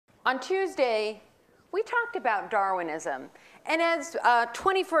On Tuesday, we talked about Darwinism. And as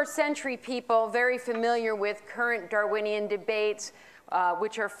 21st century people very familiar with current Darwinian debates,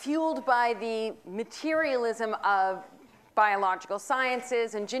 which are fueled by the materialism of biological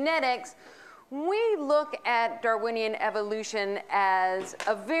sciences and genetics, we look at Darwinian evolution as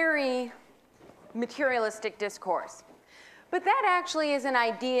a very materialistic discourse. But that actually is an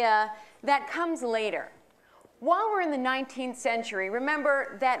idea that comes later. While we're in the 19th century,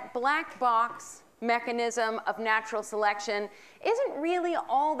 remember that black box mechanism of natural selection isn't really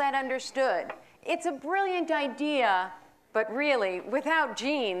all that understood. It's a brilliant idea, but really, without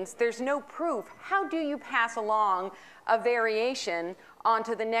genes, there's no proof. How do you pass along a variation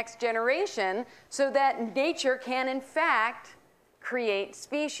onto the next generation so that nature can, in fact, create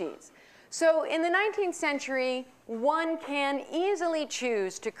species? So in the 19th century, one can easily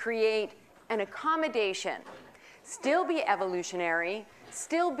choose to create an accommodation, still be evolutionary,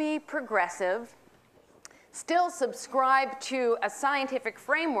 still be progressive, still subscribe to a scientific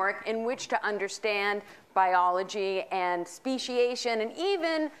framework in which to understand biology and speciation and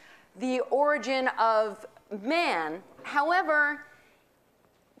even the origin of man. However,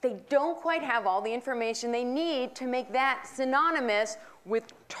 they don't quite have all the information they need to make that synonymous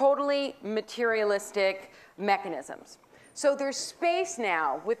with totally materialistic mechanisms. So there's space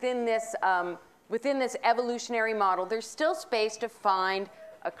now within this evolutionary model. There's still space to find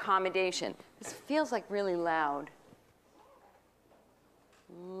accommodation. This feels like really loud.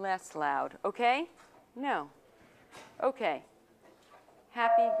 Less loud. Okay? No. Okay.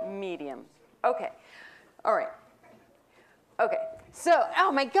 Happy medium. Okay. All right. Okay. So,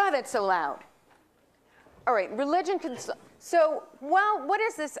 oh my God, that's so loud. All right. Religion can. So, well, what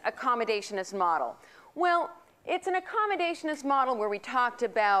is this accommodationist model? Well, it's an accommodationist model where we talked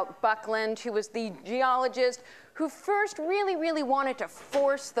about Buckland, who was the geologist who first really wanted to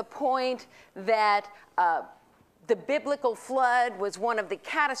force the point that the biblical flood was one of the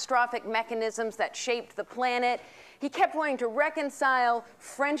catastrophic mechanisms that shaped the planet. He kept wanting to reconcile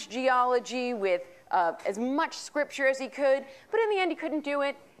French geology with as much scripture as he could, but in the end he couldn't do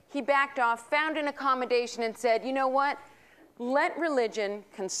it. He backed off, found an accommodation, and said, you know what? Let religion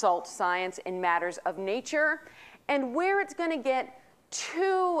consult science in matters of nature, and where it's going to get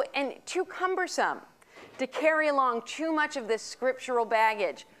too cumbersome to carry along too much of this scriptural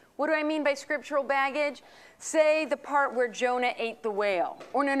baggage. What do I mean by scriptural baggage? Say the part where Jonah ate the whale.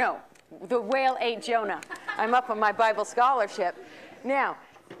 Or no, the whale ate Jonah. I'm up on my Bible scholarship. Now,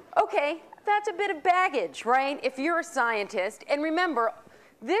 okay, that's a bit of baggage, right? If you're a scientist, and remember,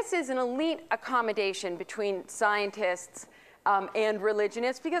 this is an elite accommodation between scientists and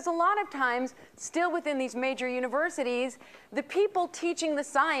religionists, because a lot of times, still within these major universities, the people teaching the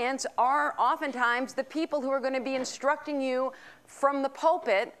science are oftentimes the people who are going to be instructing you from the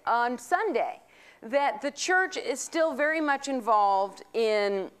pulpit on Sunday. That the church is still very much involved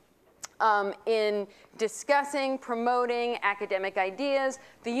in discussing, promoting academic ideas.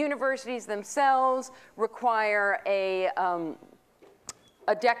 The universities themselves require a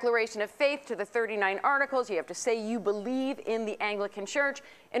declaration of faith to the 39 articles. You have to say you believe in the Anglican Church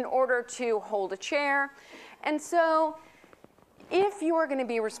in order to hold a chair. And so if you are going to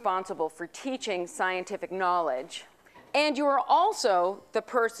be responsible for teaching scientific knowledge, and you are also the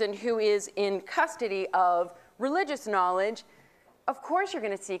person who is in custody of religious knowledge, of course you're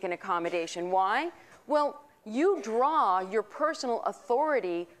going to seek an accommodation. Why? Well, you draw your personal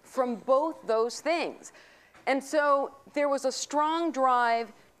authority from both those things. And so there was a strong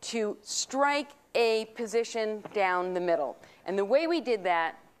drive to strike a position down the middle. And the way we did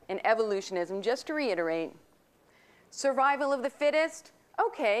that in evolutionism, just to reiterate, survival of the fittest,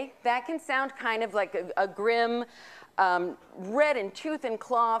 okay, that can sound kind of like a grim, red in tooth and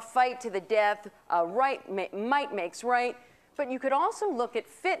claw, fight to the death, might makes right. But you could also look at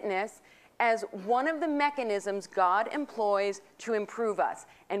fitness as one of the mechanisms God employs to improve us.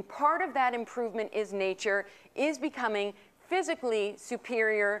 And part of that improvement is nature, is becoming physically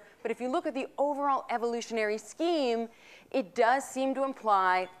superior. But if you look at the overall evolutionary scheme, it does seem to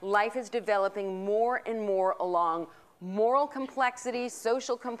imply life is developing more and more along moral complexity,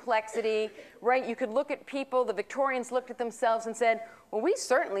 social complexity, right? You could look at people, the Victorians looked at themselves and said, well, we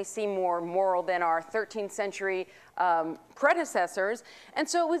certainly seem more moral than our 13th century predecessors. And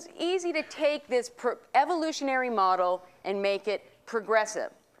so it was easy to take this evolutionary model and make it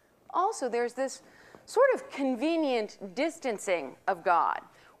progressive. Also, there's this sort of convenient distancing of God.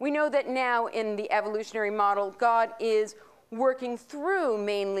 We know that now in the evolutionary model, God is working through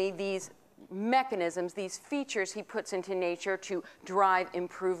mainly these mechanisms, these features he puts into nature to drive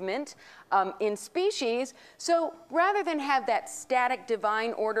improvement in species. So rather than have that static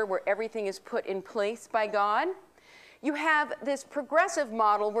divine order where everything is put in place by God, you have this progressive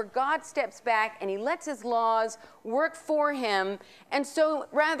model where God steps back and he lets his laws work for him. And so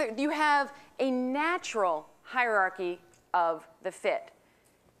rather, you have a natural hierarchy of the fit,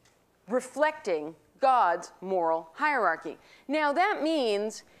 reflecting God's moral hierarchy. Now that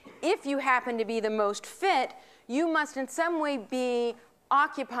means if you happen to be the most fit, you must in some way be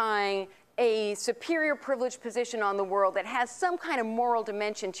occupying a superior privileged position on the world that has some kind of moral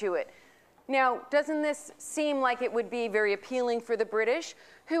dimension to it. Now, doesn't this seem like it would be very appealing for the British,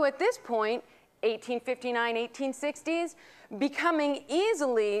 who at this point, 1859, 1860s, becoming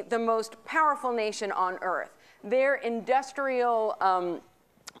easily the most powerful nation on earth? Their industrial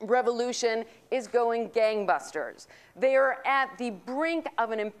revolution is going gangbusters. They are at the brink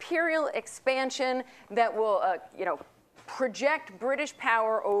of an imperial expansion that will, project British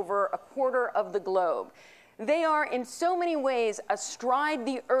power over a quarter of the globe. They are in so many ways astride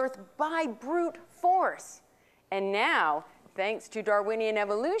the earth by brute force. And now, thanks to Darwinian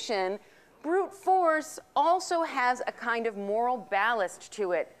evolution, brute force also has a kind of moral ballast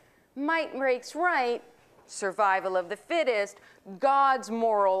to it. Might makes right, survival of the fittest, God's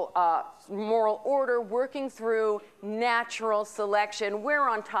moral order working through natural selection. We're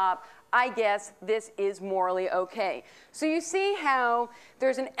on top. I guess this is morally okay. So you see how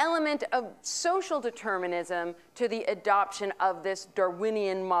there's an element of social determinism to the adoption of this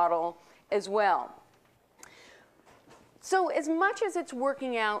Darwinian model as well. So as much as it's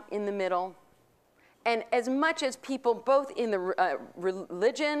working out in the middle, and as much as people both in the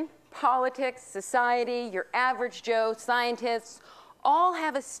religion, politics, society, your average Joe, scientists, all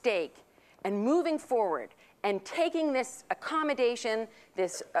have a stake in moving forward and taking this accommodation,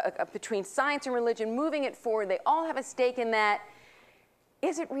 this between science and religion, moving it forward, they all have a stake in that.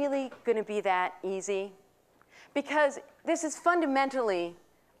 Is it really going to be that easy? Because this is fundamentally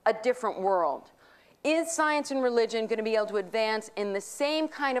a different world. Is science and religion going to be able to advance in the same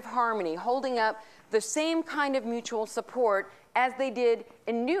kind of harmony, holding up the same kind of mutual support as they did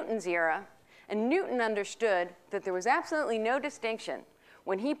in Newton's era? And Newton understood that there was absolutely no distinction.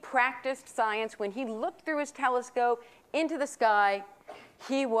 When he practiced science, when he looked through his telescope into the sky,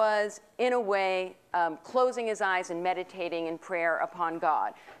 he was, in a way, closing his eyes and meditating in prayer upon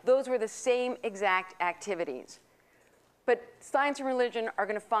God. Those were the same exact activities. But science and religion are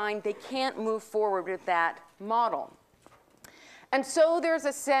going to find they can't move forward with that model. And so there's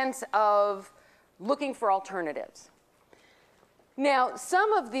a sense of looking for alternatives. Now,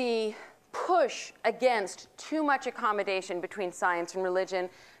 some of the push against too much accommodation between science and religion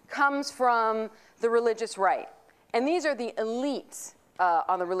comes from the religious right. And these are the elites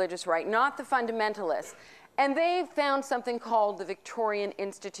on the religious right, not the fundamentalists. And they found something called the Victorian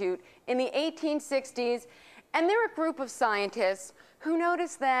Institute in the 1860s. And they're a group of scientists who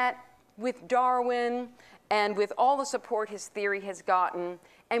noticed that with Darwin and with all the support his theory has gotten,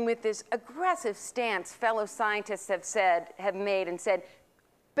 and with this aggressive stance fellow scientists have made and said,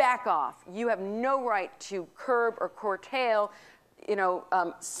 back off. You have no right to curb or curtail,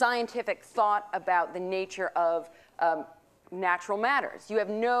 scientific thought about the nature of natural matters. You have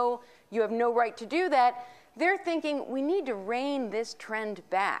no right to do that. They're thinking we need to rein this trend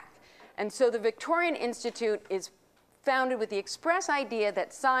back. And so the Victorian Institute is founded with the express idea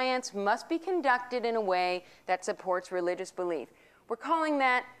that science must be conducted in a way that supports religious belief. We're calling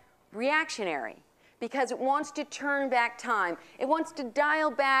that reactionary, because it wants to turn back time. It wants to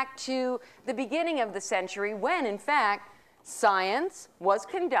dial back to the beginning of the century when, in fact, science was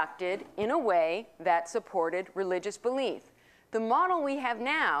conducted in a way that supported religious belief. The model we have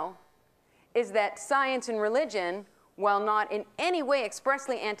now is that science and religion, while not in any way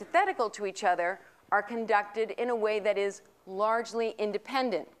expressly antithetical to each other, are conducted in a way that is largely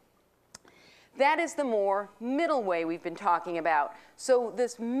independent. That is the more middle way we've been talking about. So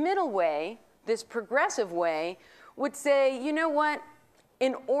this middle way, this progressive way, would say, you know what?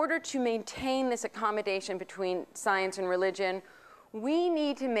 In order to maintain this accommodation between science and religion, we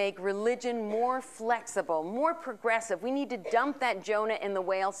need to make religion more flexible, more progressive. We need to dump that Jonah and the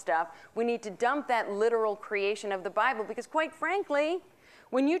whale stuff. We need to dump that literal creation of the Bible, because quite frankly,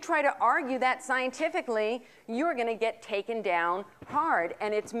 when you try to argue that scientifically, you're going to get taken down hard,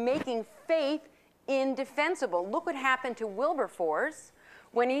 and it's making faith indefensible. Look what happened to Wilberforce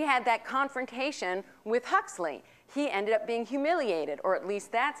when he had that confrontation with Huxley. He ended up being humiliated, or at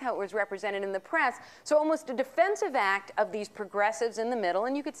least that's how it was represented in the press. So almost a defensive act of these progressives in the middle,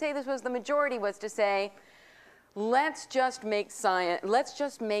 and you could say this was the majority, was to say, let's just make science, let's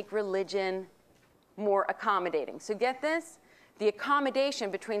just make religion more accommodating. So get this, the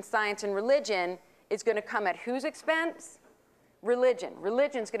accommodation between science and religion is going to come at whose expense? Religion.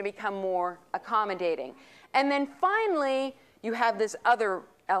 Religion's going to become more accommodating. And then finally, you have this other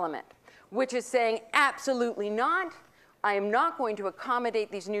element, which is saying absolutely not. I am not going to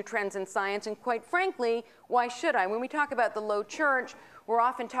accommodate these new trends in science, and quite frankly, why should I? When we talk about the low church, we're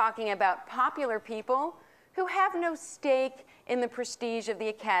often talking about popular people who have no stake in the prestige of the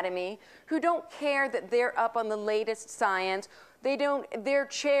academy, who don't care that they're up on the latest science. They don't, their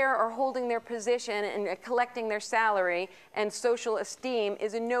chair or holding their position and collecting their salary and social esteem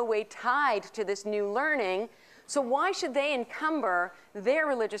is in no way tied to this new learning. So why should they encumber their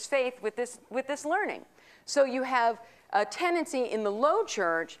religious faith with this learning? So you have a tendency in the low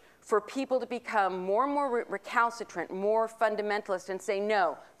church for people to become more and more recalcitrant, more fundamentalist, and say,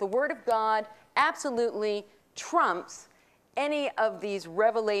 no, the Word of God absolutely trumps any of these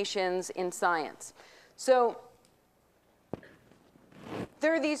revelations in science. So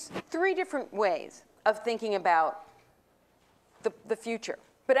there are these three different ways of thinking about the future.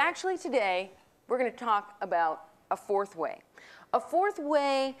 But actually today, we're going to talk about a fourth way. A fourth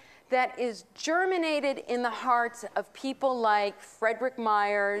way that is germinated in the hearts of people like Frederick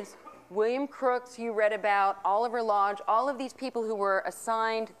Myers, William Crookes, you read about, Oliver Lodge, all of these people who were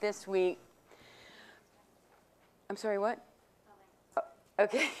assigned this week. I'm sorry, what? Oh,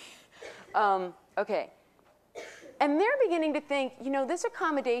 okay. Okay. And they're beginning to think, you know, this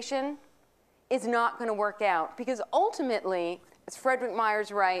accommodation is not going to work out because ultimately, as Frederick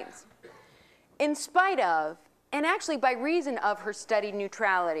Myers writes, in spite of, and actually by reason of her studied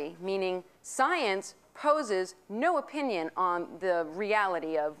neutrality, meaning science poses no opinion on the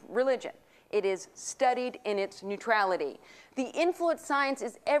reality of religion. It is studied in its neutrality. The influence science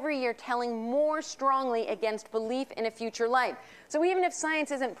is every year telling more strongly against belief in a future life. So even if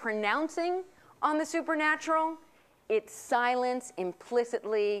science isn't pronouncing on the supernatural, its silence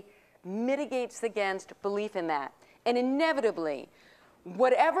implicitly mitigates against belief in that. And inevitably,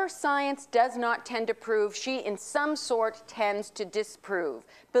 whatever science does not tend to prove, she in some sort tends to disprove.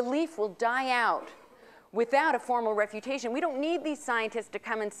 Belief will die out without a formal refutation. We don't need these scientists to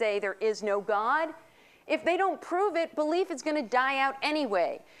come and say there is no God. If they don't prove it, belief is going to die out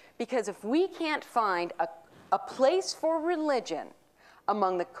anyway. Because if we can't find a place for religion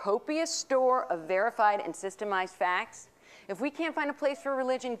among the copious store of verified and systemized facts, if we can't find a place for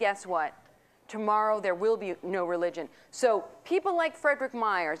religion, guess what? Tomorrow there will be no religion. So people like Frederick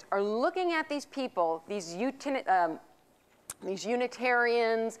Myers are looking at these people, these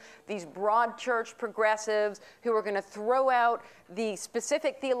Unitarians, these broad church progressives who are going to throw out the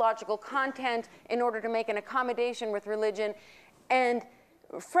specific theological content in order to make an accommodation with religion. And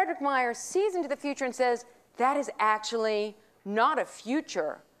Frederick Myers sees into the future and says, that is actually not a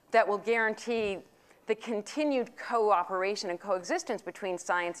future that will guarantee the continued cooperation and coexistence between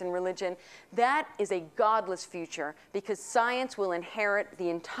science and religion. That is a godless future because science will inherit the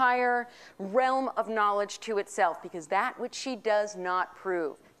entire realm of knowledge to itself because that which she does not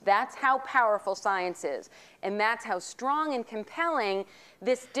prove. That's how powerful science is. And that's how strong and compelling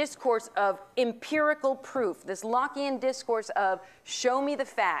this discourse of empirical proof, this Lockean discourse of show me the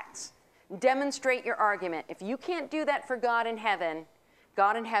facts, demonstrate your argument. If you can't do that for God in heaven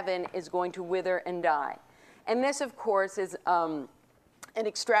is going to wither and die. And this, of course, is an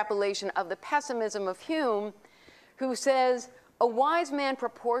extrapolation of the pessimism of Hume, who says, a wise man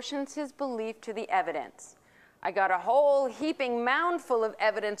proportions his belief to the evidence. I got a whole heaping mound full of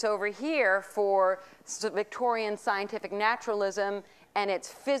evidence over here for Victorian scientific naturalism and its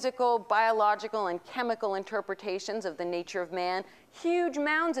physical, biological, and chemical interpretations of the nature of man. Huge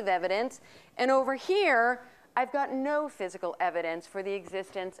mounds of evidence. And over here, I've got no physical evidence for the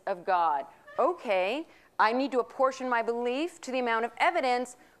existence of God. Okay, I need to apportion my belief to the amount of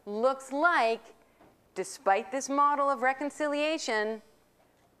evidence. Looks like, despite this model of reconciliation,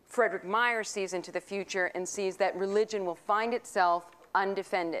 Frederick Myers sees into the future and sees that religion will find itself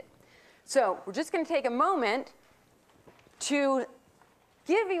undefended. So we're just going to take a moment to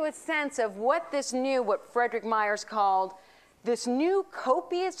give you a sense of what Frederick Myers called this new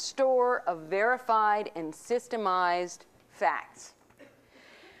copious store of verified and systemized facts.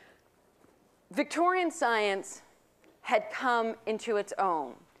 Victorian science had come into its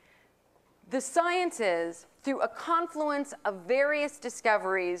own. The sciences, through a confluence of various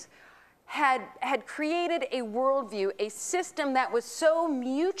discoveries, had created a worldview, a system that was so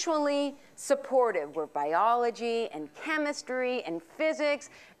mutually supportive, where biology and chemistry and physics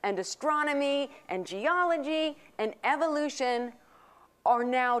and astronomy and geology and evolution are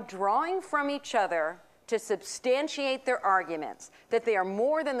now drawing from each other to substantiate their arguments, that they are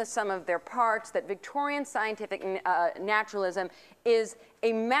more than the sum of their parts, that Victorian scientific naturalism is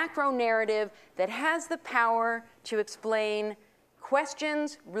a macro narrative that has the power to explain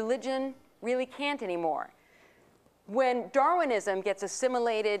questions religion really can't anymore. When Darwinism gets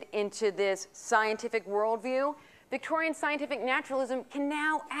assimilated into this scientific worldview, Victorian scientific naturalism can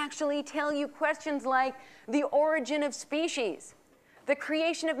now actually tell you questions like the origin of species, the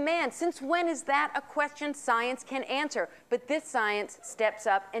creation of man. Since when is that a question science can answer? But this science steps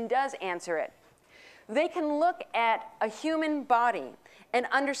up and does answer it. They can look at a human body and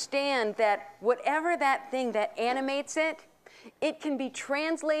understand that whatever that thing that animates it, it can be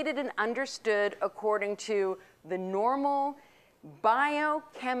translated and understood according to the normal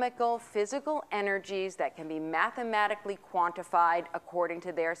biochemical, physical energies that can be mathematically quantified according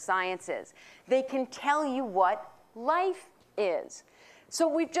to their sciences. They can tell you what life is.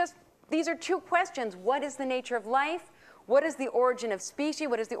 So these are two questions. What is the nature of life? What is the origin of species?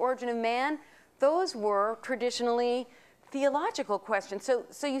 What is the origin of man? Those were traditionally theological questions.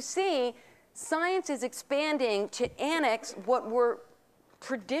 So you see, science is expanding to annex what were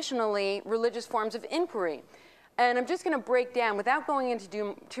traditionally religious forms of inquiry. And I'm just going to break down, without going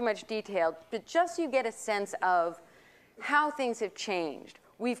into too much detail, but just so you get a sense of how things have changed.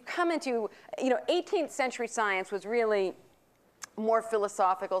 We've come into, 18th century science was really more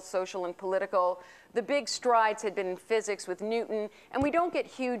philosophical, social, and political. The big strides had been in physics with Newton, and we don't get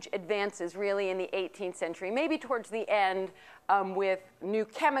huge advances really in the 18th century, maybe towards the end with new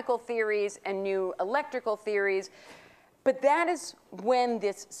chemical theories and new electrical theories. But that is when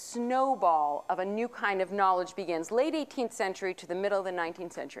this snowball of a new kind of knowledge begins, late 18th century to the middle of the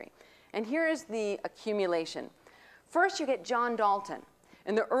 19th century. And here is the accumulation. First, you get John Dalton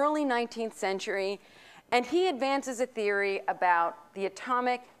in the early 19th century, and he advances a theory about the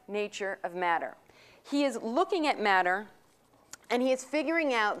atomic nature of matter. He is looking at matter, and he is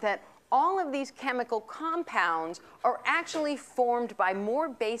figuring out that all of these chemical compounds are actually formed by more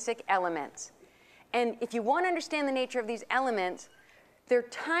basic elements. And if you want to understand the nature of these elements, they're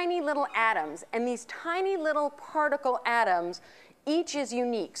tiny little atoms. And these tiny little particle atoms, each is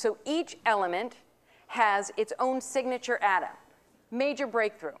unique. So each element has its own signature atom. Major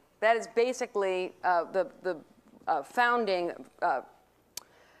breakthrough. That is basically the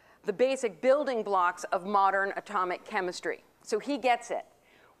basic building blocks of modern atomic chemistry. So he gets it.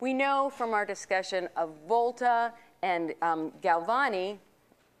 We know from our discussion of Volta and Galvani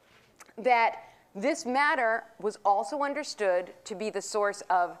that this matter was also understood to be the source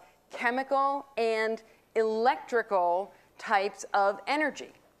of chemical and electrical types of energy.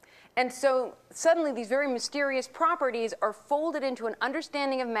 And so suddenly these very mysterious properties are folded into an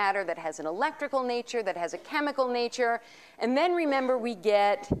understanding of matter that has an electrical nature, that has a chemical nature. And then remember, we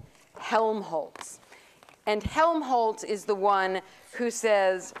get Helmholtz. And Helmholtz is the one who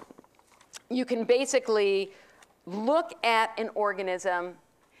says you can basically look at an organism,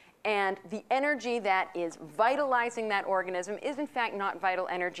 and the energy that is vitalizing that organism is in fact not vital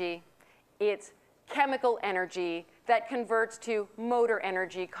energy. It's chemical energy that converts to motor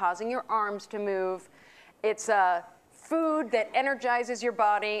energy, causing your arms to move. It's food that energizes your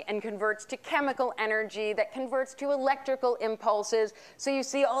body and converts to chemical energy that converts to electrical impulses. So you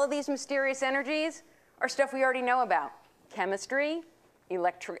see all of these mysterious energies are stuff we already know about. Chemistry,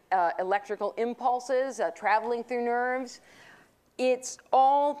 electrical impulses traveling through nerves. It's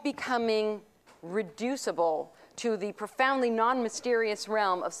all becoming reducible to the profoundly non-mysterious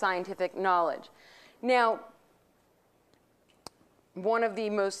realm of scientific knowledge. Now, one of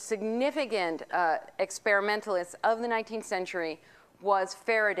the most significant experimentalists of the 19th century was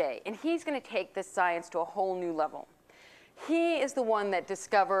Faraday, and he's going to take this science to a whole new level. He is the one that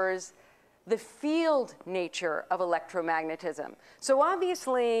discovers the field nature of electromagnetism. So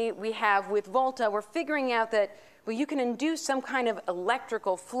obviously, we have with Volta, we're figuring out that, well, you can induce some kind of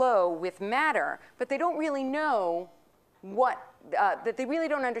electrical flow with matter, but they don't really know that they really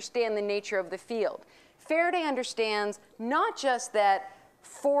don't understand the nature of the field. Faraday understands not just that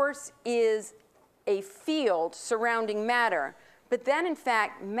force is a field surrounding matter, but then in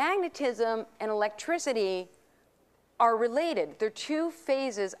fact, magnetism and electricity are related. They're two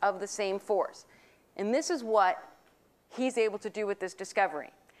phases of the same force. And this is what he's able to do with this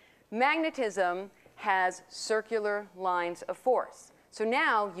discovery. Magnetism has circular lines of force. So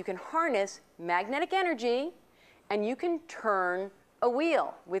now you can harness magnetic energy and you can turn a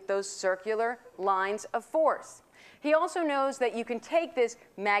wheel with those circular lines of force. He also knows that you can take this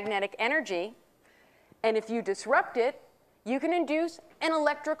magnetic energy, and if you disrupt it, you can induce an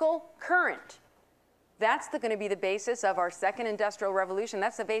electrical current. That's going to be the basis of our second industrial revolution.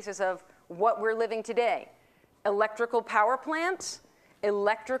 That's the basis of what we're living today. Electrical power plants,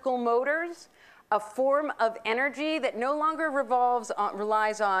 electrical motors, a form of energy that no longer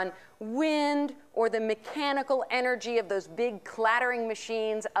relies on wind or the mechanical energy of those big clattering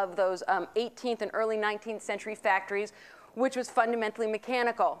machines of those 18th and early 19th century factories, which was fundamentally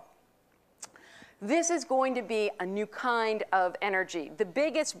mechanical. This is going to be a new kind of energy, the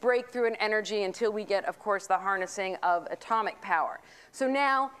biggest breakthrough in energy until we get, of course, the harnessing of atomic power. So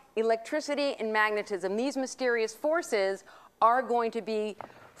now, electricity and magnetism, these mysterious forces, are going to be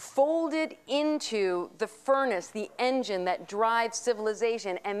folded into the furnace, the engine that drives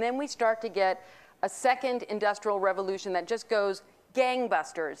civilization, and then we start to get a second industrial revolution that just goes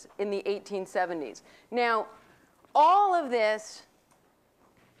gangbusters in the 1870s. Now, all of these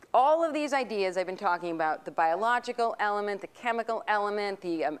ideas I've been talking about, the biological element, the chemical element,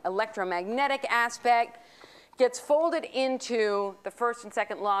 the electromagnetic aspect, gets folded into the first and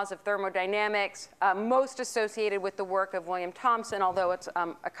second laws of thermodynamics, most associated with the work of William Thomson, although it's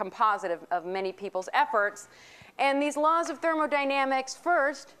a composite of many people's efforts. And these laws of thermodynamics,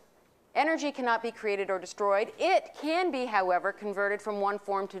 first, energy cannot be created or destroyed. It can be, however, converted from one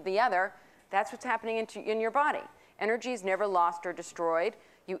form to the other. That's what's happening in your body. Energy is never lost or destroyed.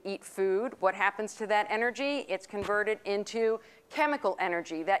 You eat food. What happens to that energy? It's converted into chemical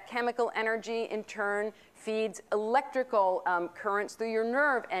energy. That chemical energy, in turn, feeds electrical currents through your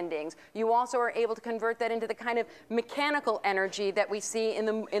nerve endings. You also are able to convert that into the kind of mechanical energy that we see in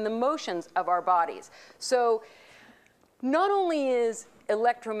the motions of our bodies. So not only is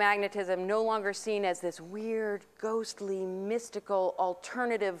electromagnetism no longer seen as this weird, ghostly, mystical,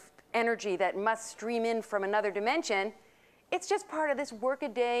 alternative energy that must stream in from another dimension, it's just part of this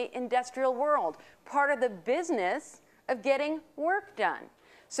workaday industrial world, part of the business of getting work done.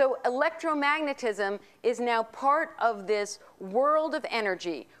 So electromagnetism is now part of this world of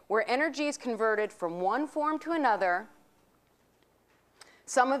energy, where energy is converted from one form to another.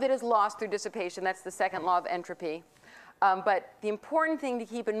 Some of it is lost through dissipation. That's the second law of entropy. But the important thing to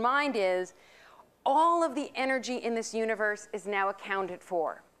keep in mind is all of the energy in this universe is now accounted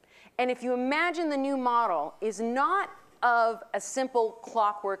for. And if you imagine the new model is not of a simple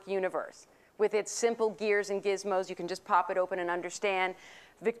clockwork universe with its simple gears and gizmos, you can just pop it open and understand.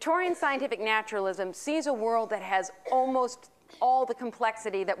 Victorian scientific naturalism sees a world that has almost all the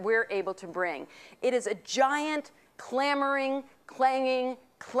complexity that we're able to bring. It is a giant, clamoring, clanging,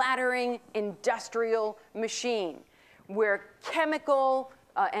 clattering industrial machine where chemical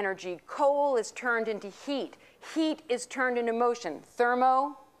energy, coal, is turned into heat. Heat is turned into motion.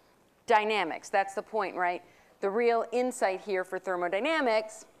 Thermodynamics, that's the point, right? The real insight here for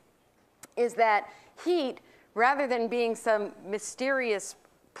thermodynamics is that heat, rather than being some mysterious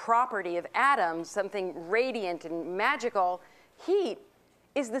property of atoms, something radiant and magical, heat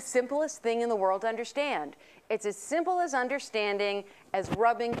is the simplest thing in the world to understand. It's as simple as understanding as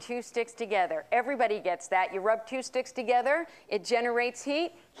rubbing two sticks together. Everybody gets that. You rub two sticks together, it generates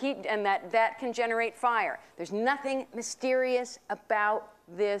heat, and that can generate fire. There's nothing mysterious about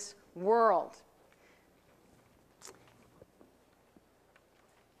this world.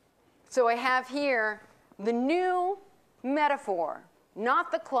 So I have here the new metaphor, not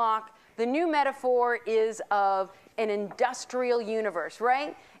the clock. The new metaphor is of an industrial universe,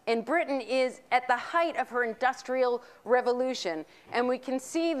 right? And Britain is at the height of her industrial revolution. And we can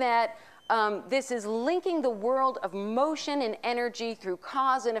see that this is linking the world of motion and energy through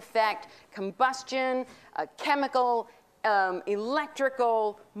cause and effect, combustion, chemical,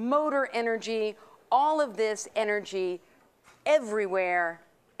 electrical, motor energy, all of this energy everywhere.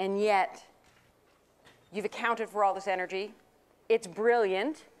 And yet, you've accounted for all this energy. It's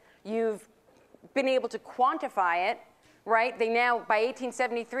brilliant. You've been able to quantify it, right? They now, by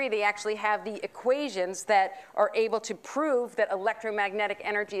 1873, they actually have the equations that are able to prove that electromagnetic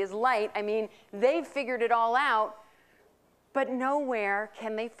energy is light. I mean, they've figured it all out, but nowhere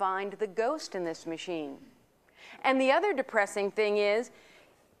can they find the ghost in this machine. And the other depressing thing is,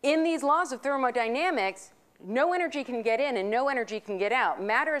 in these laws of thermodynamics, no energy can get in and no energy can get out.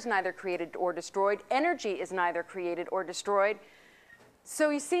 Matter is neither created or destroyed. Energy is neither created or destroyed.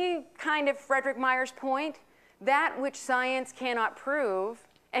 So you see kind of Frederick Meyer's point? That which science cannot prove,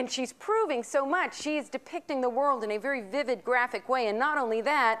 and she's proving so much. She's depicting the world in a very vivid, graphic way. And not only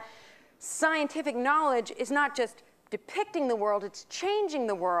that, scientific knowledge is not just depicting the world, it's changing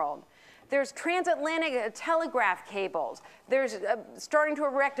the world. There's transatlantic telegraph cables. There's starting to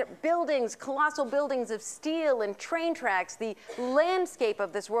erect buildings, colossal buildings of steel and train tracks. The landscape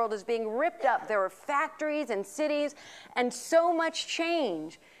of this world is being ripped up. There are factories and cities and so much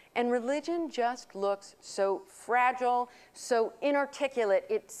change. And religion just looks so fragile, so inarticulate.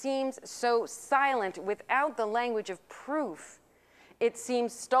 It seems so silent without the language of proof. It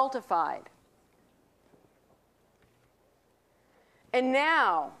seems stultified. And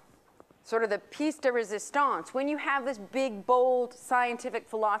now, sort of the piece de resistance, when you have this big, bold scientific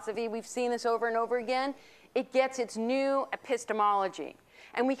philosophy, we've seen this over and over again, it gets its new epistemology.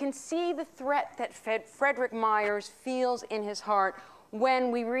 And we can see the threat that Frederick Myers feels in his heart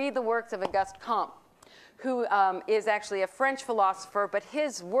when we read the works of Auguste Comte, who is actually a French philosopher, but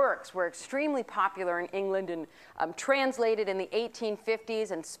his works were extremely popular in England and translated in the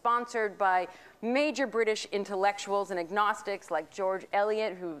 1850s and sponsored by major British intellectuals and agnostics like George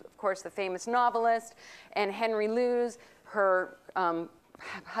Eliot, who, of course, the famous novelist, and Henry Lewes, her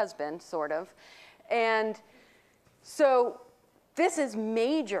husband, sort of. And so this is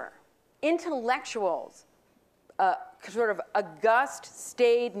major. Intellectuals, sort of august,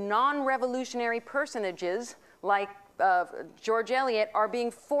 staid, non-revolutionary personages like George Eliot are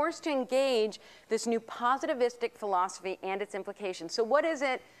being forced to engage this new positivistic philosophy and its implications. So what is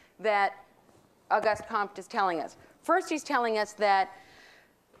it that Auguste Comte is telling us? First, he's telling us that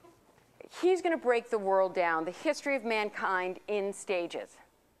he's going to break the world down, the history of mankind, in stages.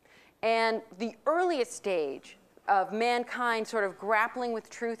 And the earliest stage of mankind sort of grappling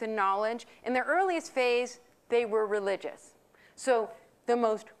with truth and knowledge, in their earliest phase, they were religious. So the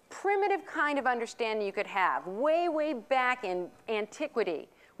most primitive kind of understanding you could have, way, way back in antiquity,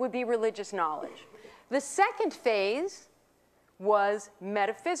 would be religious knowledge. The second phase was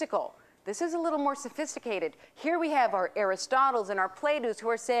metaphysical. This is a little more sophisticated. Here we have our Aristotles and our Platos who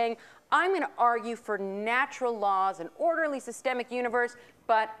are saying, I'm going to argue for natural laws, an orderly systemic universe,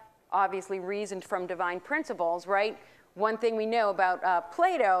 but obviously reasoned from divine principles, right? One thing we know about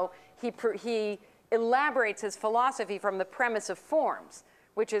Plato, he elaborates his philosophy from the premise of forms,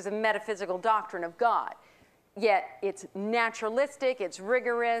 which is a metaphysical doctrine of God. Yet it's naturalistic, it's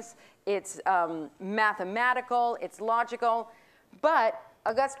rigorous, it's mathematical, it's logical. But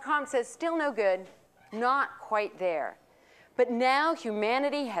Auguste Comte says, still no good, not quite there. But now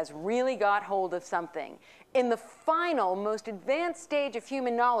humanity has really got hold of something. In the final, most advanced stage of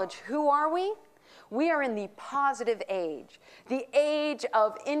human knowledge, who are we? We are in the positive age, the age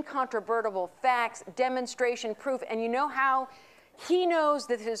of incontrovertible facts, demonstration, proof. And you know how he knows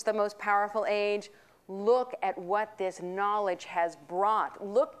this is the most powerful age? Look at what this knowledge has brought.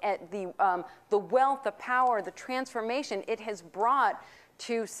 Look at the wealth, the power, the transformation it has brought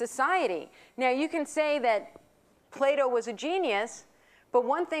to society. Now, you can say that Plato was a genius, but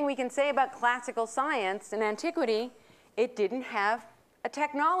one thing we can say about classical science in antiquity, it didn't have a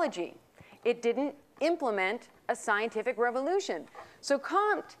technology. It didn't implement a scientific revolution. So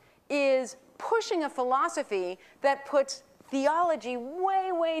Comte is pushing a philosophy that puts theology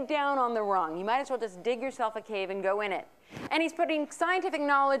way, way down on the rung. You might as well just dig yourself a cave and go in it. And he's putting scientific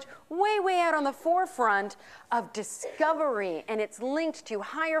knowledge way, way out on the forefront of discovery, and it's linked to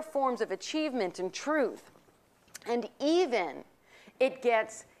higher forms of achievement and truth. And even it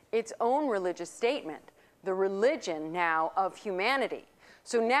gets its own religious statement, the religion now of humanity.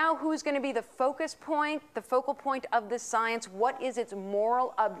 So now who's going to be the focus point, the focal point of this science? What is its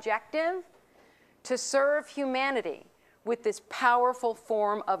moral objective? To serve humanity with this powerful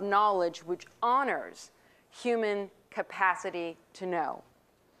form of knowledge which honors human capacity to know.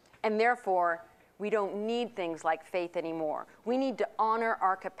 And therefore, we don't need things like faith anymore. We need to honor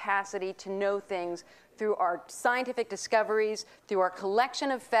our capacity to know things through our scientific discoveries, through our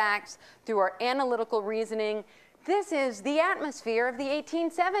collection of facts, through our analytical reasoning. This is the atmosphere of the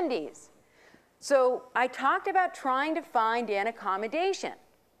 1870s. So I talked about trying to find an accommodation.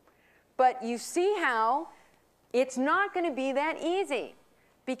 But you see how it's not going to be that easy,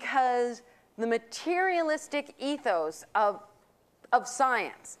 because the materialistic ethos of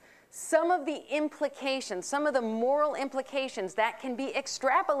science, some of the implications, some of the moral implications that can be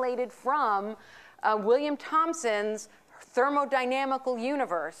extrapolated from William Thomson's thermodynamical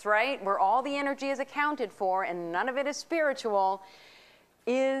universe, right, where all the energy is accounted for and none of it is spiritual,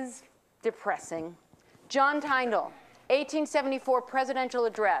 is depressing. John Tyndall, 1874 presidential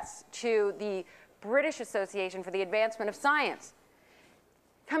address to the British Association for the Advancement of Science,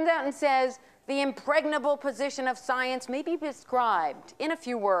 comes out and says, the impregnable position of science may be described in a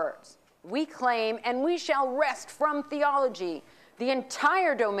few words. We claim, and we shall wrest from theology, the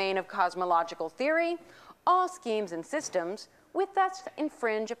entire domain of cosmological theory. All schemes and systems which thus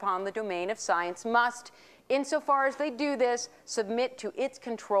infringe upon the domain of science must, insofar as they do this, submit to its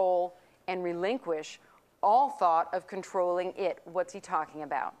control and relinquish all thought of controlling it. What's he talking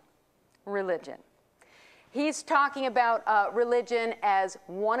about? Religion. He's talking about religion as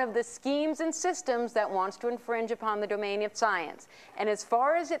one of the schemes and systems that wants to infringe upon the domain of science. And as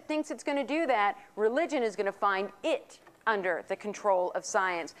far as it thinks it's going to do that, religion is going to find it under the control of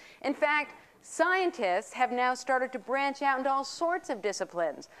science. In fact, scientists have now started to branch out into all sorts of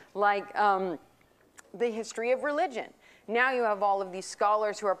disciplines, like the history of religion. Now you have all of these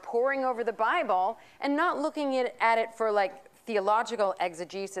scholars who are poring over the Bible and not looking at it for like theological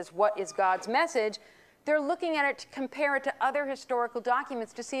exegesis, what is God's message? They're looking at it to compare it to other historical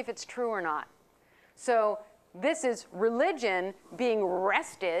documents to see if it's true or not. So this is religion being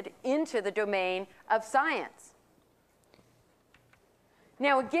wrested into the domain of science.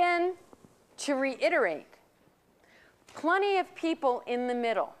 Now again, to reiterate, plenty of people in the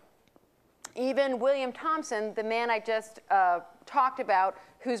middle. Even William Thomson, the man I just talked about,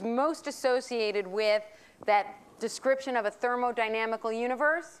 who's most associated with that description of a thermodynamical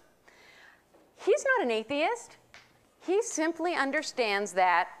universe, he's not an atheist. He simply understands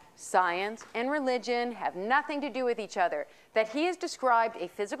that science and religion have nothing to do with each other, that he has described a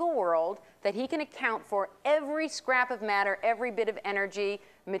physical world, that he can account for every scrap of matter, every bit of energy,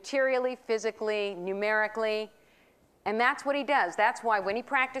 materially, physically, numerically, and that's what he does. That's why when he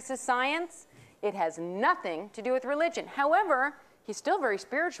practices science, it has nothing to do with religion. However, he's still very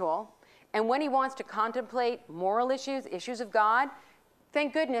spiritual, and when he wants to contemplate moral issues, issues of God,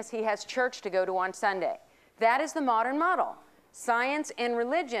 thank goodness he has church to go to on Sunday. That is the modern model. Science and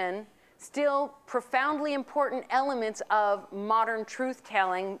religion, still profoundly important elements of modern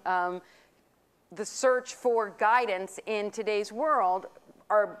truth-telling. The search for guidance in today's world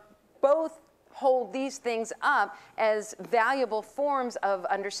are both hold these things up as valuable forms of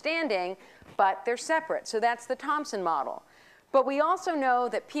understanding, but they're separate. So that's the Thomson model. But we also know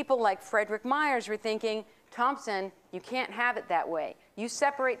that people like Frederick Myers were thinking, Thomson, you can't have it that way. You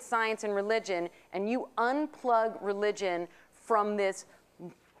separate science and religion, and you unplug religion from this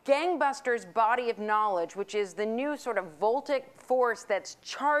gangbusters body of knowledge, which is the new sort of voltic force that's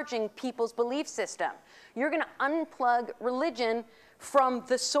charging people's belief system. You're going to unplug religion from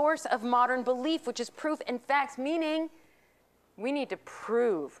the source of modern belief, which is proof and facts, meaning we need to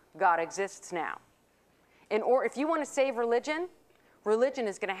prove God exists now. Or if you want to save religion, religion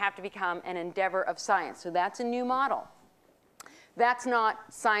is going to have to become an endeavor of science. So that's a new model. That's not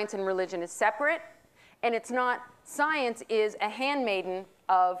science and religion is separate, and it's not science is a handmaiden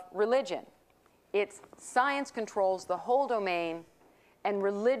of religion. It's science controls the whole domain, and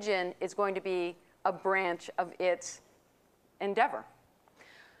religion is going to be a branch of its endeavor.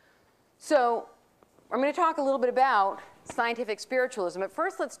 So I'm going to talk a little bit about scientific spiritualism. But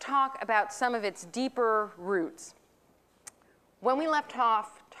first, let's talk about some of its deeper roots. When we left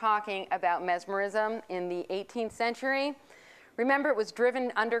off talking about mesmerism in the 18th century, remember it was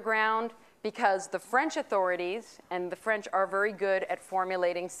driven underground because the French authorities, and the French are very good at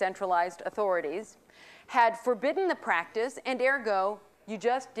formulating centralized authorities, had forbidden the practice, and ergo, you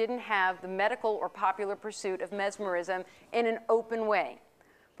just didn't have the medical or popular pursuit of mesmerism in an open way.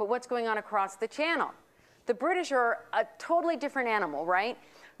 But what's going on across the channel? The British are a totally different animal, right?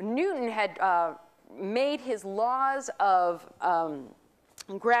 Newton had made his laws of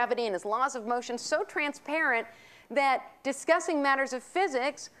gravity and his laws of motion so transparent that discussing matters of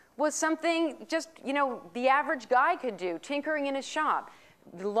physics was something just, the average guy could do, tinkering in his shop.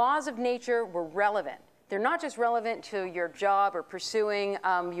 The laws of nature were relevant. They're not just relevant to your job or pursuing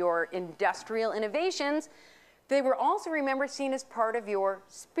your industrial innovations. They were also, remember, seen as part of your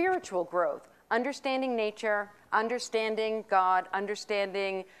spiritual growth. Understanding nature, understanding God,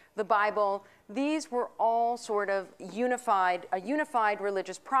 understanding the Bible. These were all sort of a unified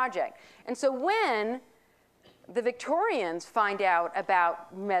religious project. And so when the Victorians find out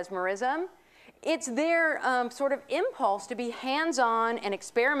about mesmerism, it's their sort of impulse to be hands-on and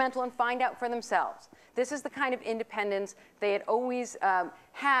experimental and find out for themselves. This is the kind of independence they had always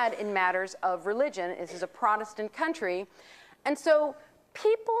had in matters of religion. This is a Protestant country. And so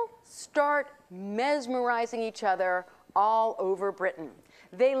people start mesmerizing each other all over Britain.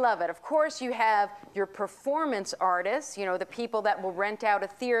 They love it. Of course, you have your performance artists, the people that will rent out a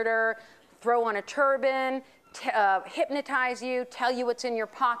theater, throw on a turban, hypnotize you, tell you what's in your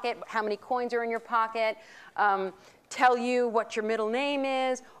pocket, how many coins are in your pocket, tell you what your middle name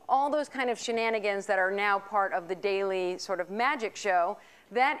is, all those kind of shenanigans that are now part of the daily sort of magic show.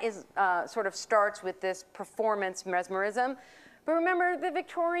 That is sort of starts with this performance mesmerism. But remember, the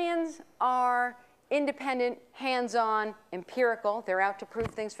Victorians are independent, hands-on, empirical. They're out to prove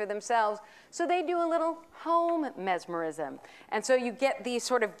things for themselves. So they do a little home mesmerism. And so you get these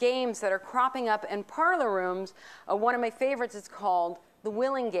sort of games that are cropping up in parlor rooms. One of my favorites is called the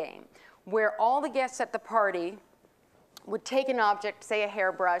willing game. where all the guests at the party would take an object, say a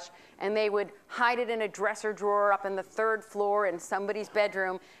hairbrush, and they would hide it in a dresser drawer up in the 3rd floor in somebody's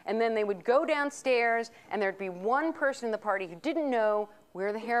bedroom, and then they would go downstairs, and there'd be one person in the party who didn't know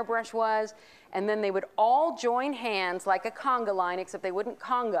where the hairbrush was, and then they would all join hands like a conga line, except they wouldn't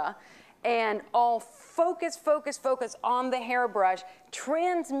conga, and all focus, focus, focus on the hairbrush,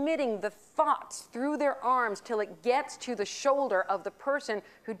 transmitting the thoughts through their arms till it gets to the shoulder of the person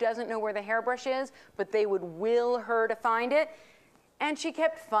who doesn't know where the hairbrush is, but they would will her to find it. And she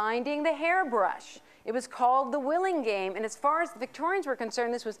kept finding the hairbrush. It was called the willing game, and as far as the Victorians were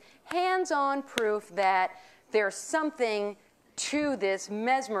concerned, this was hands-on proof that there's something to this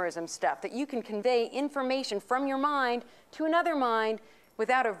mesmerism stuff, that you can convey information from your mind to another mind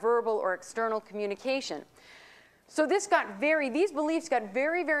without a verbal or external communication. So these beliefs got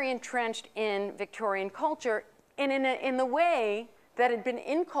very, very entrenched in Victorian culture, and in the way that had been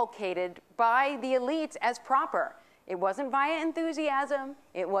inculcated by the elites as proper. It wasn't via enthusiasm,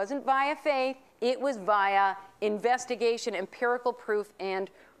 it wasn't via faith, it was via investigation, empirical proof, and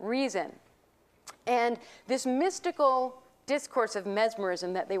reason. And this mystical discourse of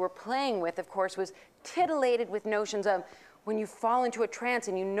mesmerism that they were playing with, of course, was titillated with notions of, when you fall into a trance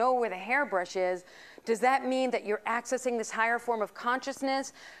and you know where the hairbrush is, does that mean that you're accessing this higher form of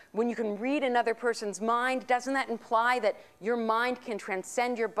consciousness? When you can read another person's mind, doesn't that imply that your mind can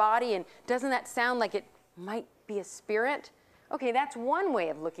transcend your body? And doesn't that sound like it might be a spirit? Okay, that's one way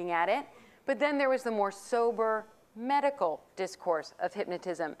of looking at it. But then there was the more sober medical discourse of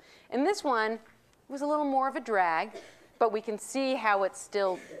hypnotism. And this one was a little more of a drag, but we can see how it's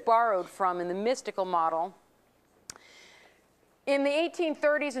still borrowed from in the mystical model. In the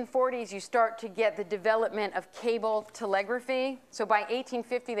 1830s and 40s, you start to get the development of cable telegraphy. So by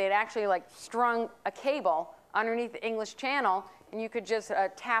 1850, they'd actually strung a cable underneath the English Channel, and you could just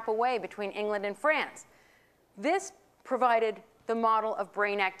tap away between England and France. This provided the model of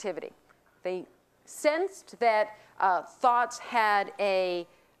brain activity. They sensed that thoughts had a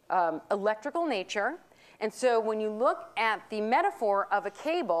electrical nature, and so when you look at the metaphor of a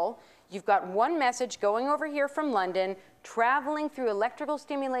cable, you've got one message going over here from London, traveling through electrical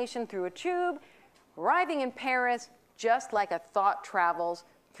stimulation through a tube, arriving in Paris, just like a thought travels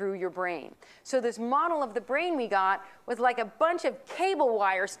through your brain. So this model of the brain we got was like a bunch of cable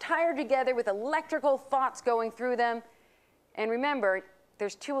wires tied together with electrical thoughts going through them. And remember,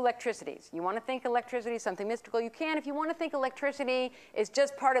 there's 2 electricities. You want to think electricity is something mystical, you can. If you want to think electricity is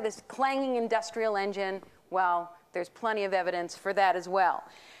just part of this clanging industrial engine, well, there's plenty of evidence for that as well.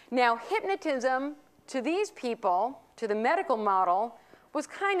 Now, hypnotism, to these people, to the medical model, was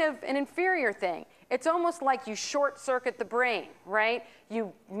kind of an inferior thing. It's almost like you short circuit the brain, right?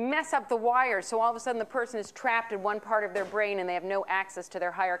 You mess up the wires, so all of a sudden the person is trapped in one part of their brain and they have no access to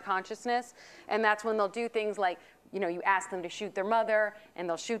their higher consciousness. And that's when they'll do things like, you ask them to shoot their mother, and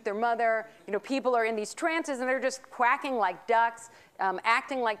they'll shoot their mother. People are in these trances, and they're just quacking like ducks,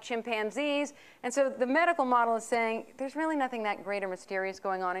 acting like chimpanzees. And so the medical model is saying, there's really nothing that great or mysterious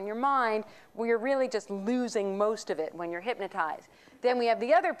going on in your mind. We're really just losing most of it when you're hypnotized. Then we have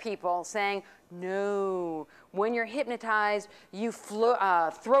the other people saying, no, when you're hypnotized, you throw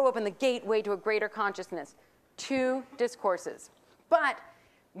open the gateway to a greater consciousness. 2 discourses. But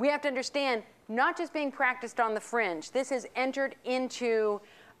we have to understand, not just being practiced on the fringe. This has entered into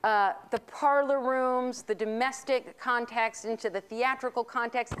the parlor rooms, the domestic context, into the theatrical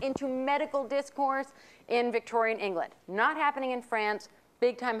context, into medical discourse in Victorian England. Not happening in France,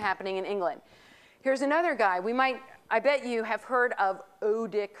 big time happening in England. Here's another guy. I bet you have heard of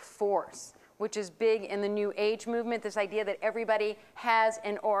odic force, which is big in the New Age movement, this idea that everybody has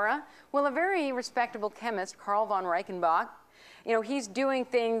an aura. Well, a very respectable chemist, Carl von Reichenbach, he's doing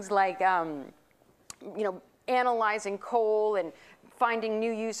things like analyzing coal and finding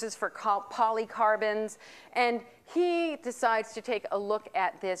new uses for polycarbons. And he decides to take a look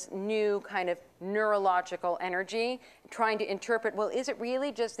at this new kind of neurological energy, trying to interpret, well, is it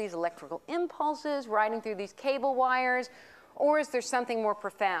really just these electrical impulses riding through these cable wires, or is there something more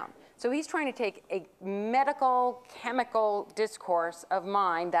profound? So he's trying to take a medical, chemical discourse of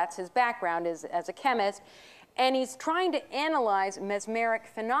mind, that's his background as a chemist, and he's trying to analyze mesmeric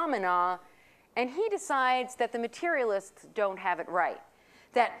phenomena, and he decides that the materialists don't have it right.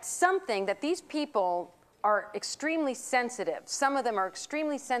 That these people are extremely sensitive. Some of them are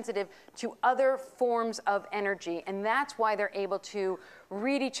extremely sensitive to other forms of energy, and that's why they're able to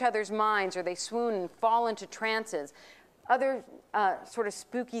read each other's minds, or they swoon and fall into trances. Other sort of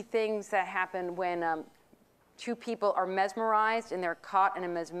spooky things that happen when 2 people are mesmerized and they're caught in a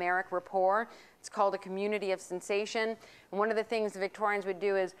mesmeric rapport. It's called a community of sensation. And one of the things the Victorians would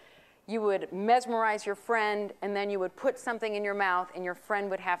do is, you would mesmerize your friend, and then you would put something in your mouth, and your friend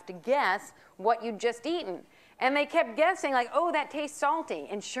would have to guess what you'd just eaten. And they kept guessing, like, oh, that tastes salty.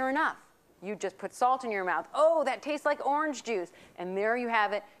 And sure enough, you just put salt in your mouth. Oh, that tastes like orange juice. And there you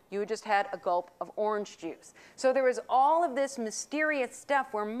have it. You just had a gulp of orange juice. So there was all of this mysterious stuff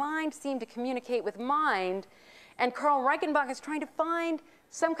where mind seemed to communicate with mind. And Carl Reichenbach is trying to find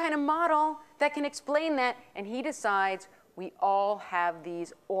some kind of model that can explain that. And he decides we all have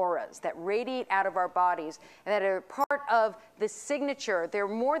these auras that radiate out of our bodies and that are part of the signature. They're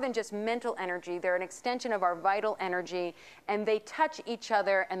more than just mental energy. They're an extension of our vital energy. And they touch each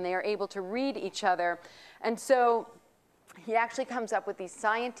other, and they are able to read each other. And so he actually comes up with these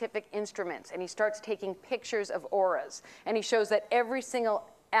scientific instruments, and he starts taking pictures of auras. And he shows that every single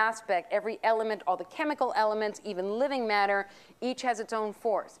aspect, every element, all the chemical elements, even living matter, each has its own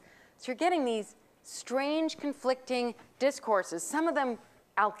force. So you're getting these strange, conflicting discourses, some of them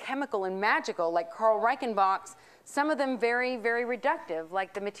alchemical and magical, like Carl Reichenbach's, some of them very, very reductive,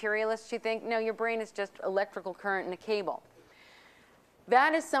 like the materialists who think, no, your brain is just electrical current and a cable.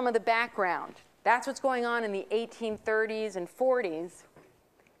 That is some of the background. That's what's going on in the 1830s and 40s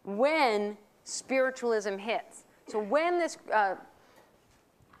when spiritualism hits. So when this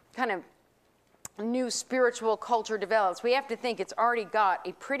kind of new spiritual culture develops, we have to think it's already got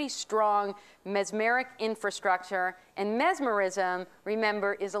a pretty strong mesmeric infrastructure. And mesmerism,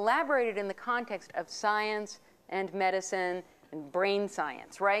 remember, is elaborated in the context of science and medicine and brain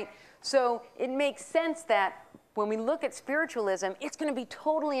science, right? So it makes sense that when we look at spiritualism, it's going to be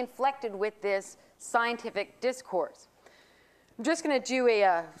totally inflected with this scientific discourse. I'm just going to do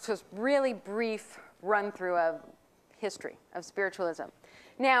a just really brief run-through of history of spiritualism.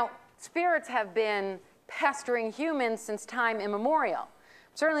 Now, spirits have been pestering humans since time immemorial.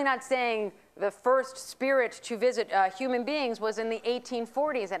 I'm certainly not saying the first spirit to visit human beings was in the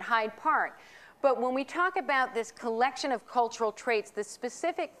 1840s at Hyde Park. But when we talk about this collection of cultural traits, the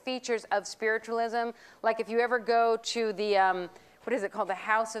specific features of spiritualism, like if you ever go to the, what is it called, the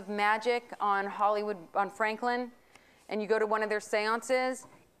House of Magic on Hollywood, on Franklin, and you go to one of their seances,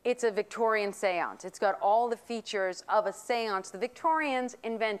 it's a Victorian seance. It's got all the features of a seance the Victorians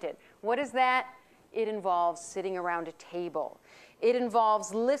invented. What is that? It involves sitting around a table. It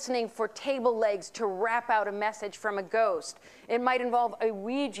involves listening for table legs to rap out a message from a ghost. It might involve a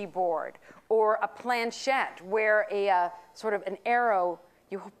Ouija board or a planchette where a sort of an arrow,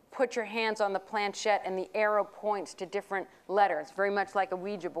 you put your hands on the planchette and the arrow points to different letters, very much like a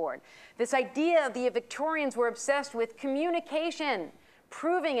Ouija board. This idea the Victorians were obsessed with communication,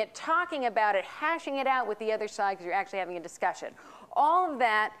 proving it, talking about it, hashing it out with the other side because you're actually having a discussion. All of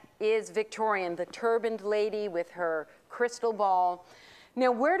that is Victorian, the turbaned lady with her crystal ball.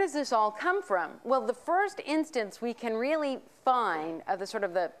 Now, where does this all come from? Well, the first instance we can really find of the sort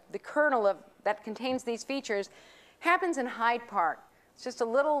of the kernel of that contains these features happens in Hyde Park. It's just in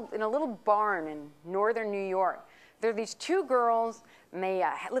a little barn in northern New York. There are these two girls, and they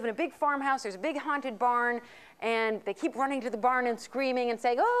live in a big farmhouse. There's a big haunted barn, and they keep running to the barn and screaming and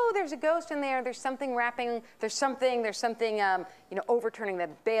saying, oh, there's a ghost in there. There's something rapping. There's something overturning the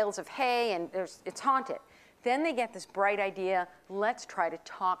bales of hay, and it's haunted. Then they get this bright idea, let's try to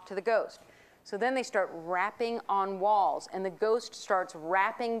talk to the ghost. So then they start rapping on walls, and the ghost starts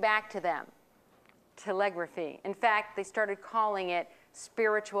rapping back to them. Telegraphy. In fact, they started calling it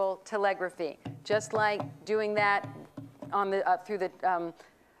spiritual telegraphy, just like doing that on the, through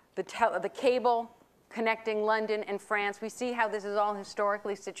the cable connecting London and France. We see how this is all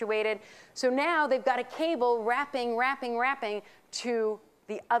historically situated. So now they've got a cable rapping to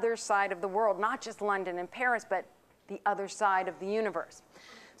the other side of the world, not just London and Paris, but the other side of the universe.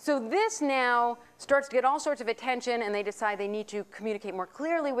 So this now starts to get all sorts of attention, and they decide they need to communicate more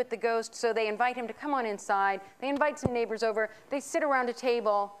clearly with the ghost, so they invite him to come on inside. They invite some neighbors over. They sit around a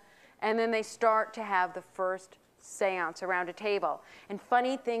table, and then they start to have the first seance around a table. And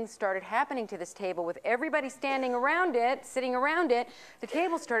funny things started happening to this table. With everybody standing around it, sitting around it, the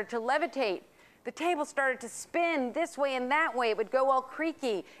table started to levitate. The table started to spin this way and that way. It would go all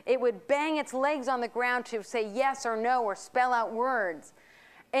creaky. It would bang its legs on the ground to say yes or no or spell out words.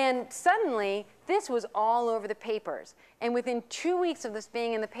 And suddenly, this was all over the papers. And within 2 weeks of this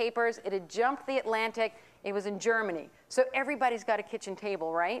being in the papers, it had jumped the Atlantic. It was in Germany. So everybody's got a kitchen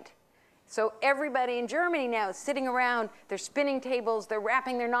table, right? So everybody in Germany now is sitting around. They're spinning tables. They're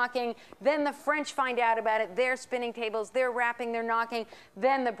rapping. They're knocking. Then the French find out about it. They're spinning tables. They're rapping. They're knocking.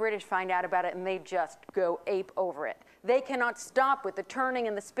 Then the British find out about it, and they just go ape over it. They cannot stop with the turning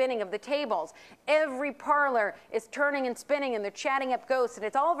and the spinning of the tables. Every parlor is turning and spinning, and they're chatting up ghosts, and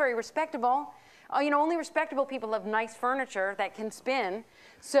it's all very respectable only respectable people have nice furniture that can spin.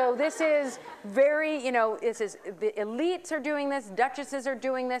 So this is very, the elites are doing this, duchesses are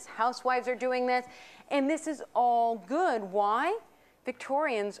doing this, housewives are doing this, and this is all good. Why?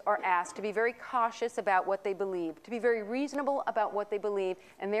 Victorians are asked to be very cautious about what they believe, to be very reasonable about what they believe,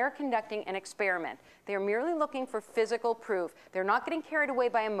 and they're conducting an experiment. They are merely looking for physical proof. They're not getting carried away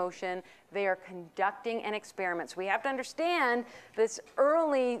by emotion. They are conducting an experiment. So we have to understand this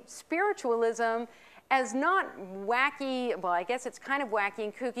early spiritualism as not wacky, well, I guess it's kind of wacky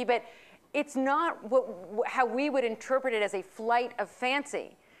and kooky, but it's not how we would interpret it as a flight of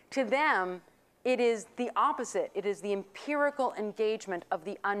fancy. To them, it is the opposite. It is the empirical engagement of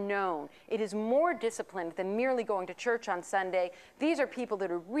the unknown. It is more disciplined than merely going to church on Sunday. These are people that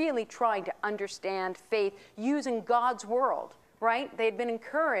are really trying to understand faith using God's world, right? They had been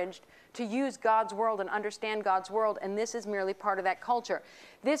encouraged to use God's world and understand God's world, and this is merely part of that culture.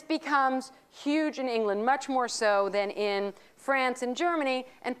 This becomes huge in England, much more so than in France and Germany,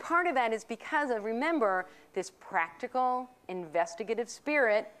 and part of that is because of, remember, this practical, investigative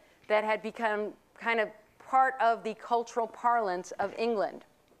spirit that had become kind of part of the cultural parlance of England.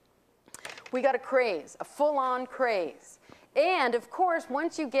 We got a craze, a full-on craze. And of course,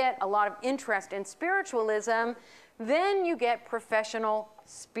 once you get a lot of interest in spiritualism, then you get professional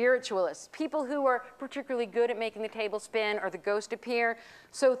spiritualists, people who are particularly good at making the table spin or the ghost appear.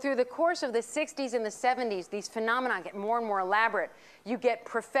 So through the course of the 60s and the 70s, these phenomena get more and more elaborate. You get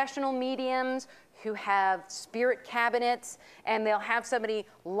professional mediums who have spirit cabinets, and they'll have somebody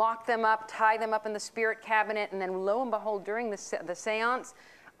lock them up, tie them up in the spirit cabinet, and then lo and behold, during the seance,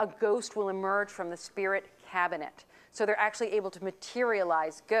 a ghost will emerge from the spirit cabinet. So they're actually able to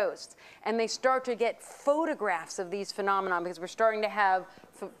materialize ghosts. And they start to get photographs of these phenomena because we're starting to have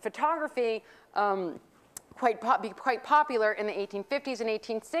photography be quite popular in the 1850s and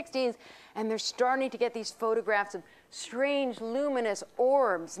 1860s, and they're starting to get these photographs of strange luminous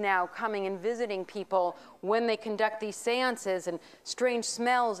orbs now coming and visiting people when they conduct these seances, and strange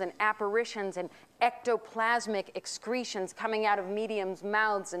smells and apparitions and ectoplasmic excretions coming out of mediums'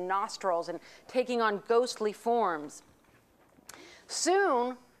 mouths and nostrils and taking on ghostly forms.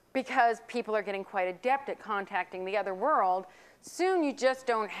 Soon, because people are getting quite adept at contacting the other world, soon you just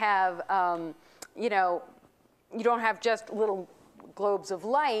don't have, you don't have just little globes of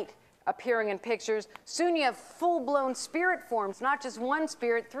light appearing in pictures. Soon you have full-blown spirit forms, not just one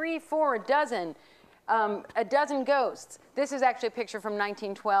spirit, 3, 4, a dozen ghosts. This is actually a picture from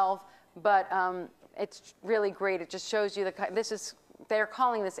 1912, but it's really great. It just shows you they're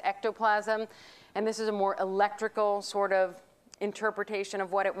calling this ectoplasm, and this is a more electrical sort of interpretation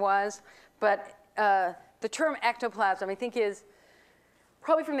of what it was. But the term ectoplasm, I think, is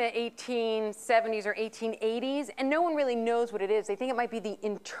probably from the 1870s or 1880s, and no one really knows what it is. They think it might be the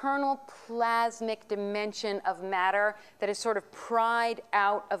internal plasmic dimension of matter that is sort of pried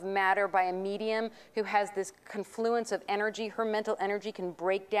out of matter by a medium who has this confluence of energy. Her mental energy can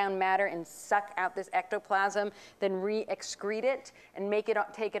break down matter and suck out this ectoplasm, then re-excrete it and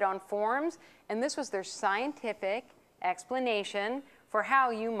take it on forms. And this was their scientific explanation for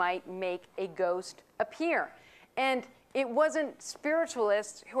how you might make a ghost appear. And it wasn't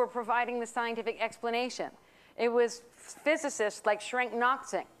spiritualists who were providing the scientific explanation. It was physicists like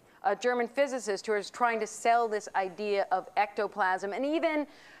Schrenck-Notzing, a German physicist who was trying to sell this idea of ectoplasm, and even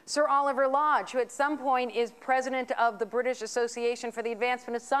Sir Oliver Lodge, who at some point is president of the British Association for the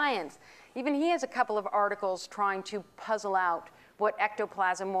Advancement of Science. Even he has a couple of articles trying to puzzle out what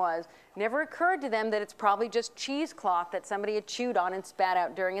ectoplasm was. Never occurred to them that it's probably just cheesecloth that somebody had chewed on and spat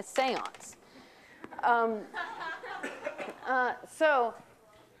out during a seance. So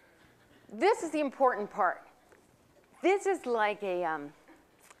this is the important part. This is like the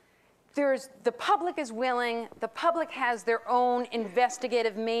public is willing, the public has their own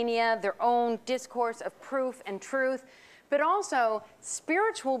investigative mania, their own discourse of proof and truth, but also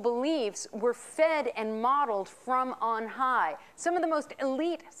spiritual beliefs were fed and modeled from on high. Some of the most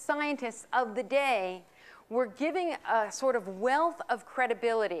elite scientists of the day were giving a sort of wealth of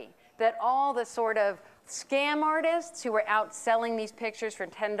credibility that all the sort of scam artists who were out selling these pictures for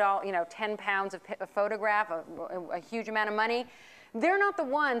 $10, 10 pounds a photograph, a huge amount of money, they're not the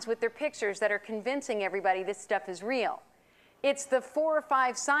ones with their pictures that are convincing everybody this stuff is real. It's the 4 or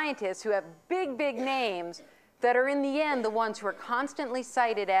 5 scientists who have big, big names that are in the end the ones who are constantly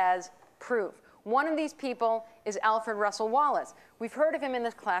cited as proof. One of these people is Alfred Russel Wallace. We've heard of him in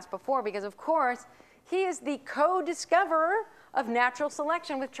this class before because, of course, he is the co-discoverer of natural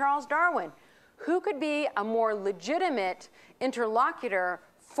selection with Charles Darwin. Who could be a more legitimate interlocutor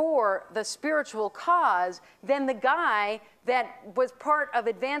for the spiritual cause than the guy that was part of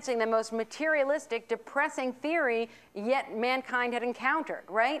advancing the most materialistic, depressing theory yet mankind had encountered,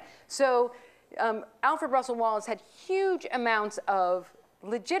 right? So Alfred Russel Wallace had huge amounts of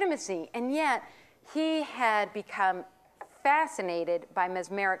legitimacy, and yet he had become fascinated by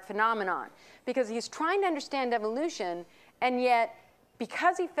mesmeric phenomenon because he's trying to understand evolution, and yet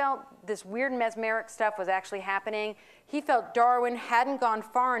because he felt this weird mesmeric stuff was actually happening, he felt Darwin hadn't gone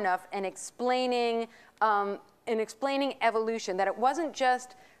far enough in explaining evolution, that it wasn't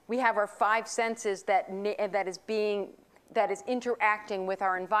just we have our five senses that is interacting with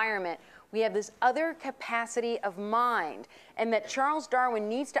our environment. We have this other capacity of mind, and that Charles Darwin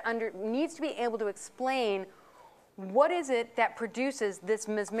needs to be able to explain what is it that produces this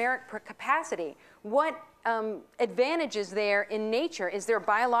mesmeric capacity? What advantages there in nature? Is there a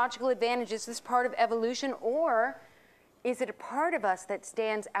biological advantage? Is this part of evolution, or is it a part of us that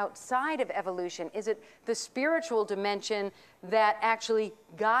stands outside of evolution? Is it the spiritual dimension that actually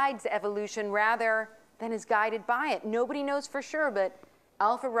guides evolution rather than is guided by it? Nobody knows for sure, but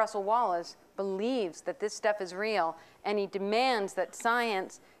Alfred Russel Wallace believes that this stuff is real, and he demands that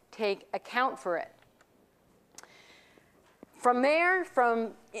science take account for it. From there,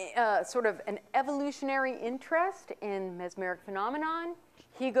 from sort of an evolutionary interest in mesmeric phenomenon,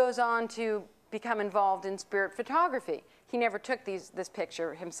 he goes on to become involved in spirit photography. He never took this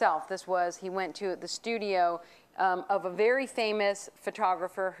picture himself. He went to the studio of a very famous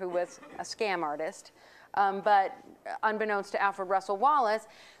photographer who was a scam artist, but unbeknownst to Alfred Russel Wallace.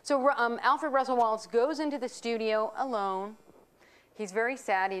 So Alfred Russel Wallace goes into the studio alone. He's very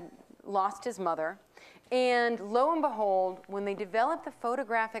sad. He lost his mother. And lo and behold, when they develop the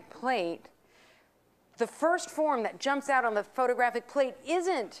photographic plate, the first form that jumps out on the photographic plate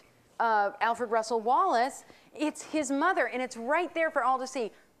isn't Alfred Russel Wallace, it's his mother, and it's right there for all to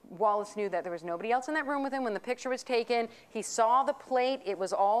see. Wallace knew that there was nobody else in that room with him when the picture was taken. He saw the plate. It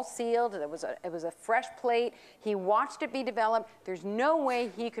was all sealed. It was a fresh plate. He watched it be developed. There's no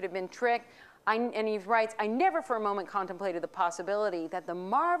way he could have been tricked. And he writes, I never for a moment contemplated the possibility that the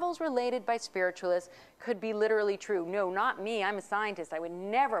marvels related by spiritualists could be literally true. No, not me. I'm a scientist. I would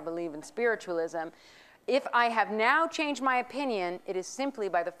never believe in spiritualism. If I have now changed my opinion, it is simply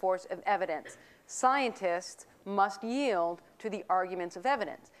by the force of evidence. Scientists must yield to the arguments of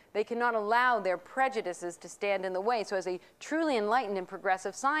evidence. They cannot allow their prejudices to stand in the way. So as a truly enlightened and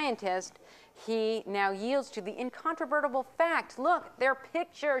progressive scientist, he now yields to the incontrovertible fact. Look, they're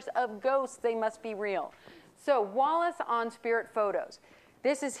pictures of ghosts. They must be real. So Wallace on spirit photos.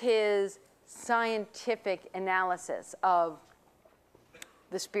 This is his scientific analysis of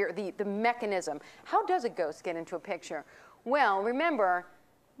the spirit, the mechanism. How does a ghost get into a picture? Well, remember,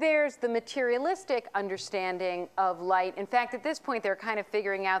 there's the materialistic understanding of light. In fact, at this point, they're kind of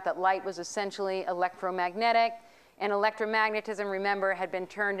figuring out that light was essentially electromagnetic. And electromagnetism, remember, had been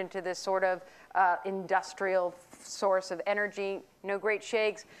turned into this sort of industrial source of energy, no great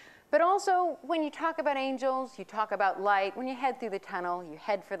shakes. But also, when you talk about angels, you talk about light. When you head through the tunnel, you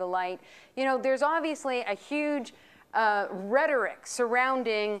head for the light. You know, there's obviously a huge rhetoric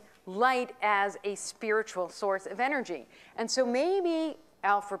surrounding light as a spiritual source of energy. And so maybe,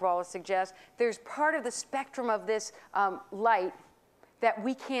 Alfred Wallace suggests, there's part of the spectrum of this light that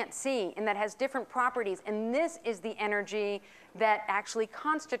we can't see and that has different properties. And this is the energy that actually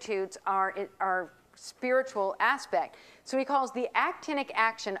constitutes our spiritual aspect. So he calls the actinic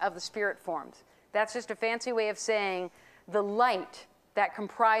action of the spirit forms. That's just a fancy way of saying the light that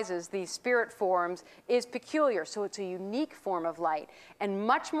comprises these spirit forms is peculiar. So it's a unique form of light and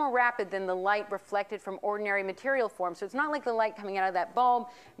much more rapid than the light reflected from ordinary material forms. So it's not like the light coming out of that bulb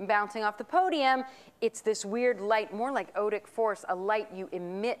and bouncing off the podium. It's this weird light, more like odic force, a light you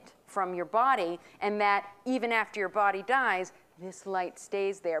emit from your body, and that even after your body dies, this light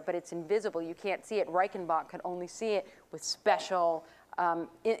stays there, but it's invisible. You can't see it. Reichenbach could only see it with special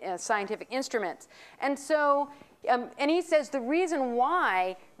scientific instruments. And so, and he says the reason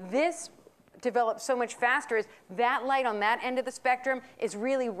why this develops so much faster is that light on that end of the spectrum is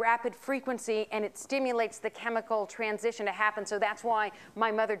really rapid frequency, and it stimulates the chemical transition to happen. So that's why my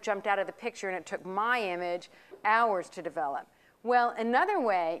mother jumped out of the picture, and it took my image hours to develop. Well, another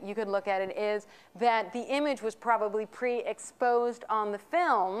way you could look at it is that the image was probably pre-exposed on the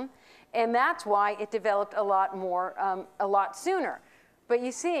film, and that's why it developed a lot sooner. But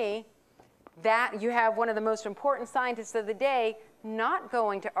you see, that you have one of the most important scientists of the day not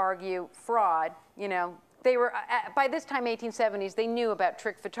going to argue fraud. You know, they were, by this time, 1870s, they knew about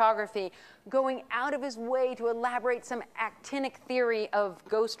trick photography, going out of his way to elaborate some actinic theory of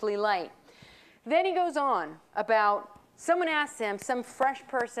ghostly light. Then he goes on about someone asks him, some fresh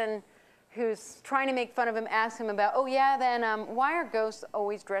person who's trying to make fun of him asks him about, oh yeah, then why are ghosts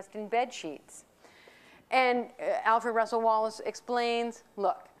always dressed in bed sheets? And Alfred Russel Wallace explains,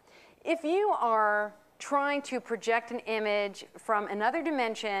 look, if you are trying to project an image from another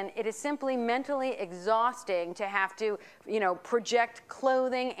dimension, it is simply mentally exhausting to have to, project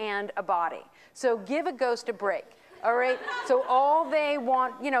clothing and a body. So give a ghost a break, all right? So all they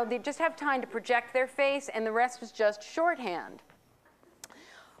want, they just have time to project their face, and the rest is just shorthand.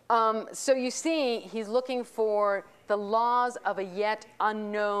 So you see, he's looking for the laws of a yet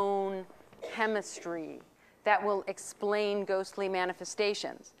unknown chemistry that will explain ghostly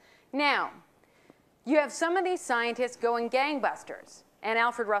manifestations. Now, you have some of these scientists going gangbusters. And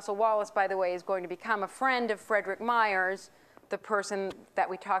Alfred Russel Wallace, by the way, is going to become a friend of Frederick Myers, the person that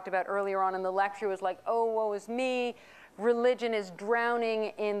we talked about earlier on in the lecture, was like, oh, woe is me. Religion is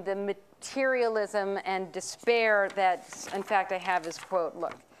drowning in the materialism and despair that, in fact, I have his quote.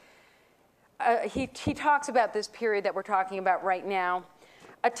 Look, he talks about this period that we're talking about right now.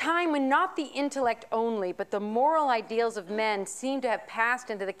 A time when not the intellect only, but the moral ideals of men seem to have passed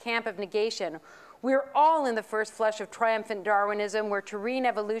into the camp of negation. We're all in the first flush of triumphant Darwinism, where terrene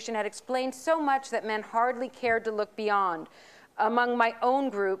evolution had explained so much that men hardly cared to look beyond. Among my own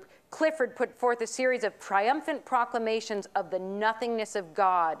group, Clifford put forth a series of triumphant proclamations of the nothingness of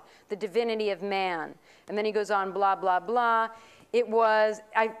God, the divinity of man. And then he goes on, blah, blah, blah.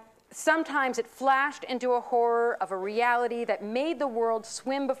 Sometimes it flashed into a horror of a reality that made the world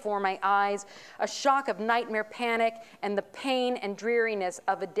swim before my eyes, a shock of nightmare panic and the pain and dreariness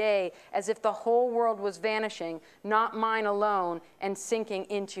of a day, as if the whole world was vanishing, not mine alone, and sinking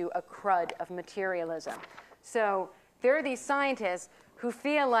into a crud of materialism. So there are these scientists who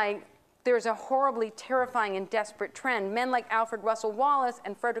feel like there's a horribly terrifying and desperate trend. Men like Alfred Russel Wallace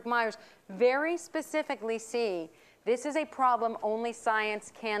and Frederick Myers very specifically see this is a problem only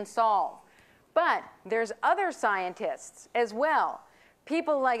science can solve. But there's other scientists as well.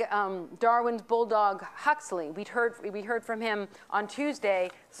 People like Darwin's bulldog Huxley. We heard from him on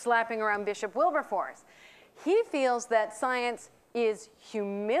Tuesday slapping around Bishop Wilberforce. He feels that science is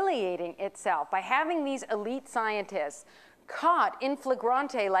humiliating itself by having these elite scientists caught in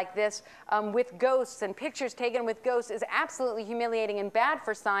flagrante like this with ghosts, and pictures taken with ghosts is absolutely humiliating and bad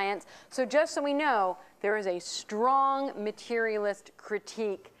for science. So just so we know, there is a strong materialist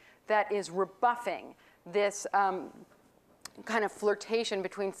critique that is rebuffing this kind of flirtation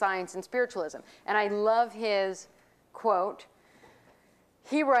between science and spiritualism. And I love his quote.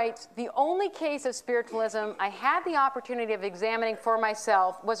 He writes, "The only case of spiritualism I had the opportunity of examining for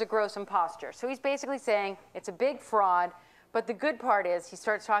myself was a gross imposture." So he's basically saying it's a big fraud. But the good part is, he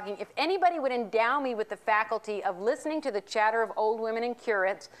starts talking, if anybody would endow me with the faculty of listening to the chatter of old women and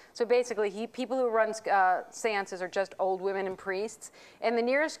curates, so basically people who run seances are just old women and priests, in the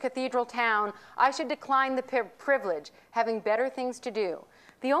nearest cathedral town, I should decline the privilege, having better things to do.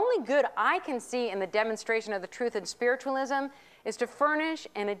 The only good I can see in the demonstration of the truth in spiritualism is to furnish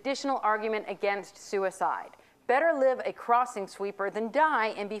an additional argument against suicide. Better live a crossing sweeper than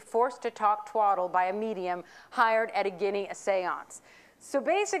die and be forced to talk twaddle by a medium hired at a guinea a seance. So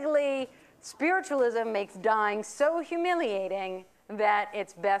basically, spiritualism makes dying so humiliating that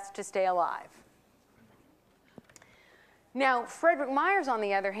it's best to stay alive. Now, Frederick Myers, on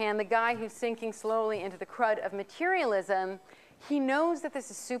the other hand, the guy who's sinking slowly into the crud of materialism, he knows that this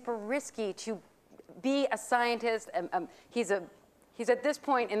is super risky to be a scientist. He's at this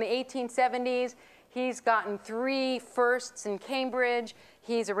point in the 1870s. He's gotten 3 firsts in Cambridge.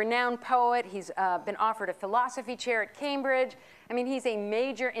 He's a renowned poet. He's been offered a philosophy chair at Cambridge. I mean, he's a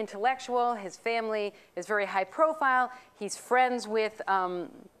major intellectual. His family is very high profile. He's friends with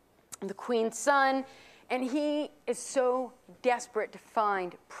the Queen's son. And he is so desperate to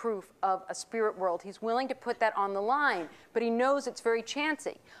find proof of a spirit world. He's willing to put that on the line, but he knows it's very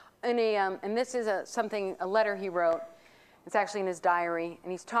chancy. And this is a letter he wrote. It's actually in his diary,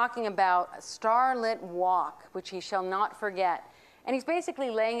 and he's talking about a starlit walk, which he shall not forget. And he's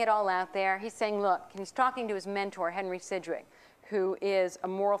basically laying it all out there. He's saying, look, and he's talking to his mentor, Henry Sidgwick, who is a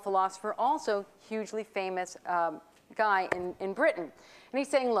moral philosopher, also hugely famous guy in Britain. And he's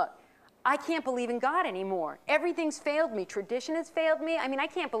saying, look, I can't believe in God anymore. Everything's failed me. Tradition has failed me. I mean, I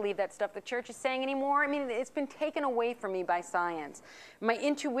can't believe that stuff the church is saying anymore. I mean, it's been taken away from me by science. My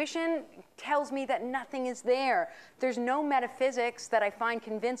intuition tells me that nothing is there. There's no metaphysics that I find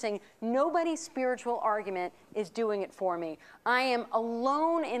convincing. Nobody's spiritual argument is doing it for me. I am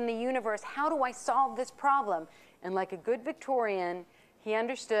alone in the universe. How do I solve this problem? And like a good Victorian, he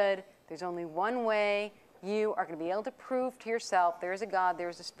understood there's only one way you are going to be able to prove to yourself there is a God, there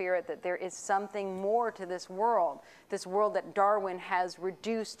is a spirit, that there is something more to this world that Darwin has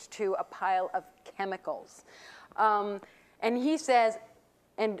reduced to a pile of chemicals. And he says,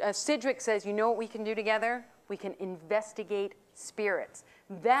 and Sidgwick says, you know what we can do together? We can investigate spirits.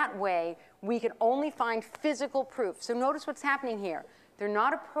 That way, we can only find physical proof. So notice what's happening here. They're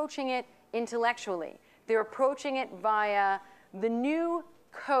not approaching it intellectually. They're approaching it via the new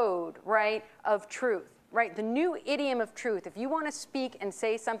code, right, of truth, right? The new idiom of truth. If you want to speak and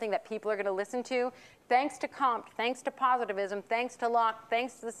say something that people are going to listen to, thanks to Comte, thanks to positivism, thanks to Locke,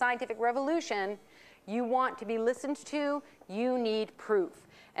 thanks to the scientific revolution, you want to be listened to, you need proof.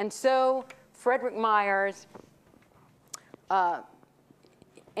 And so Frederick Myers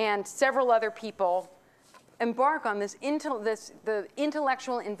and several other people embark on the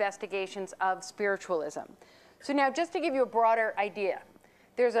intellectual investigations of spiritualism. So now, just to give you a broader idea,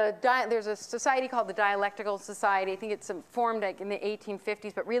 there's a society called the Dialectical Society. I think it's formed in the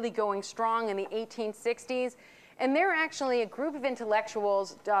 1850s, but really going strong in the 1860s. And they're actually a group of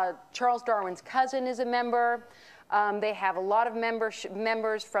intellectuals. Charles Darwin's cousin is a member. They have a lot of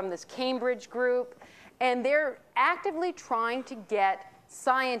members from this Cambridge group. And they're actively trying to get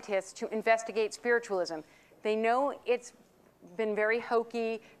scientists to investigate spiritualism. They know it's been very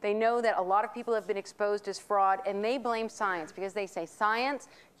hokey. They know that a lot of people have been exposed as fraud, and they blame science because they say, science,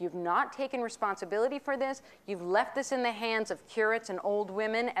 you've not taken responsibility for this. You've left this in the hands of curates and old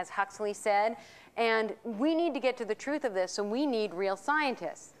women, as Huxley said, and we need to get to the truth of this, so we need real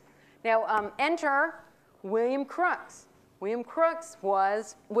scientists. Now, enter William Crookes. William Crookes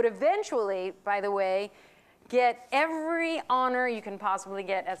would eventually, by the way, get every honor you can possibly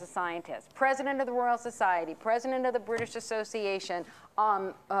get as a scientist. President of the Royal Society, President of the British Association,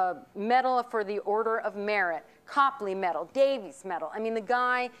 Medal for the Order of Merit, Copley Medal, Davies Medal. I mean, the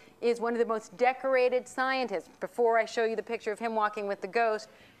guy is one of the most decorated scientists. Before I show you the picture of him walking with the ghost,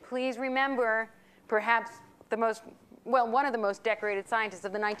 please remember perhaps one of the most decorated scientists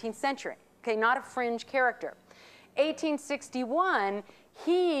of the 19th century. Okay, not a fringe character. 1861,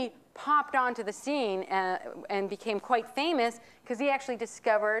 he popped onto the scene and became quite famous because he actually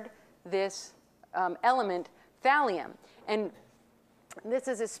discovered this element, thallium. And this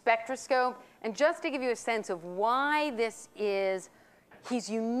is a spectroscope. And just to give you a sense of why he's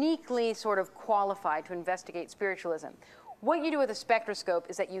uniquely sort of qualified to investigate spiritualism. What you do with a spectroscope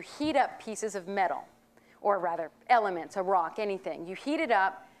is that you heat up pieces of metal, or rather elements, a rock, anything. You heat it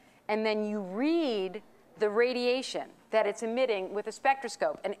up, and then you read the radiation that it's emitting with a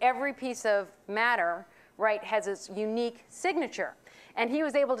spectroscope. And every piece of matter, right, has its unique signature. And he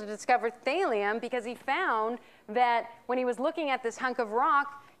was able to discover thallium because he found that when he was looking at this hunk of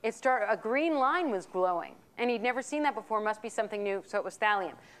rock, a green line was glowing. And he'd never seen that before, must be something new, so it was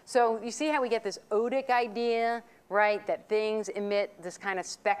thallium. So you see how we get this odic idea, right, that things emit this kind of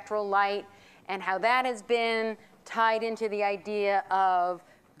spectral light, and how that has been tied into the idea of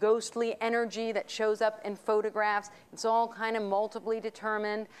ghostly energy that shows up in photographs. It's all kind of multiply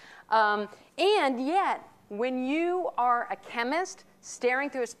determined. And yet, when you are a chemist staring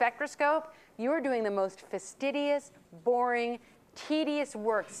through a spectroscope, you're doing the most fastidious, boring, tedious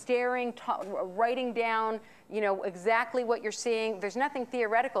work, staring, writing down, exactly what you're seeing. There's nothing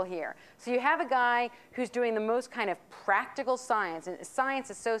theoretical here. So you have a guy who's doing the most kind of practical science, and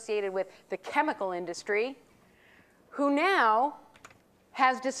science associated with the chemical industry, who now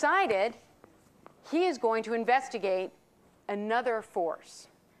has decided he is going to investigate another force,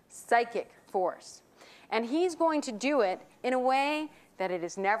 psychic force. And he's going to do it in a way that it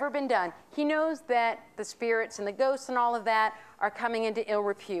has never been done. He knows that the spirits and the ghosts and all of that are coming into ill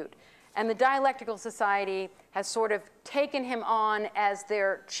repute. And the Dialectical Society has sort of taken him on as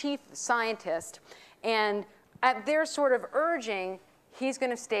their chief scientist. And at their sort of urging, he's going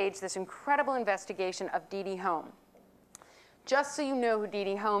to stage this incredible investigation of D.D. Home. Just so you know who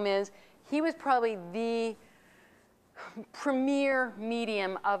D.D. Home is, he was probably the premier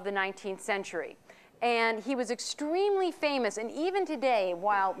medium of the 19th century. And he was extremely famous. And even today,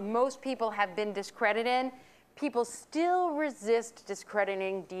 while most people have been discredited, people still resist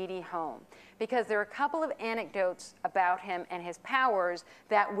discrediting D.D. Home because there are a couple of anecdotes about him and his powers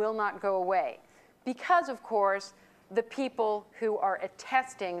that will not go away. Because, of course, the people who are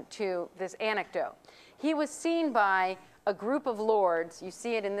attesting to this anecdote. He was seen by a group of lords. You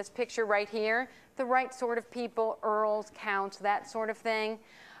see it in this picture right here. The right sort of people, earls, counts, that sort of thing.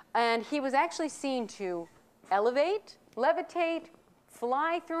 And he was actually seen to elevate, levitate,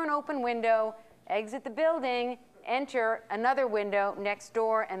 fly through an open window, exit the building, enter another window next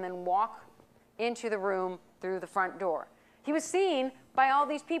door, and then walk into the room through the front door. He was seen by all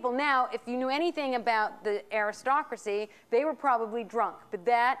these people. Now, if you knew anything about the aristocracy, they were probably drunk, but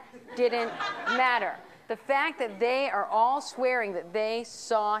that didn't matter. The fact that they are all swearing that they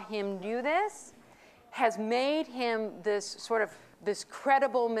saw him do this has made him this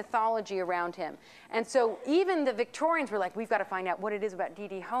credible mythology around him. And so even the Victorians were like, we've got to find out what it is about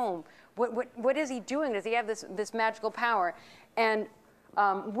D.D. Home. What is he doing? Does he have this magical power? And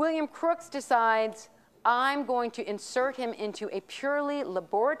William Crookes decides, I'm going to insert him into a purely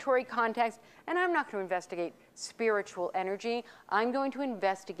laboratory context, and I'm not going to investigate spiritual energy. I'm going to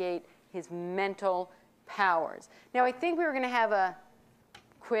investigate his mental powers. Now, I think we were going to have a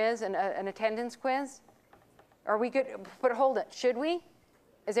quiz, an attendance quiz. Are we good? But hold it. Should we?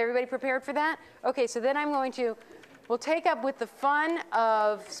 Is everybody prepared for that? Okay, so then we'll take up with the fun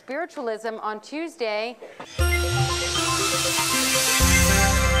of spiritualism on Tuesday.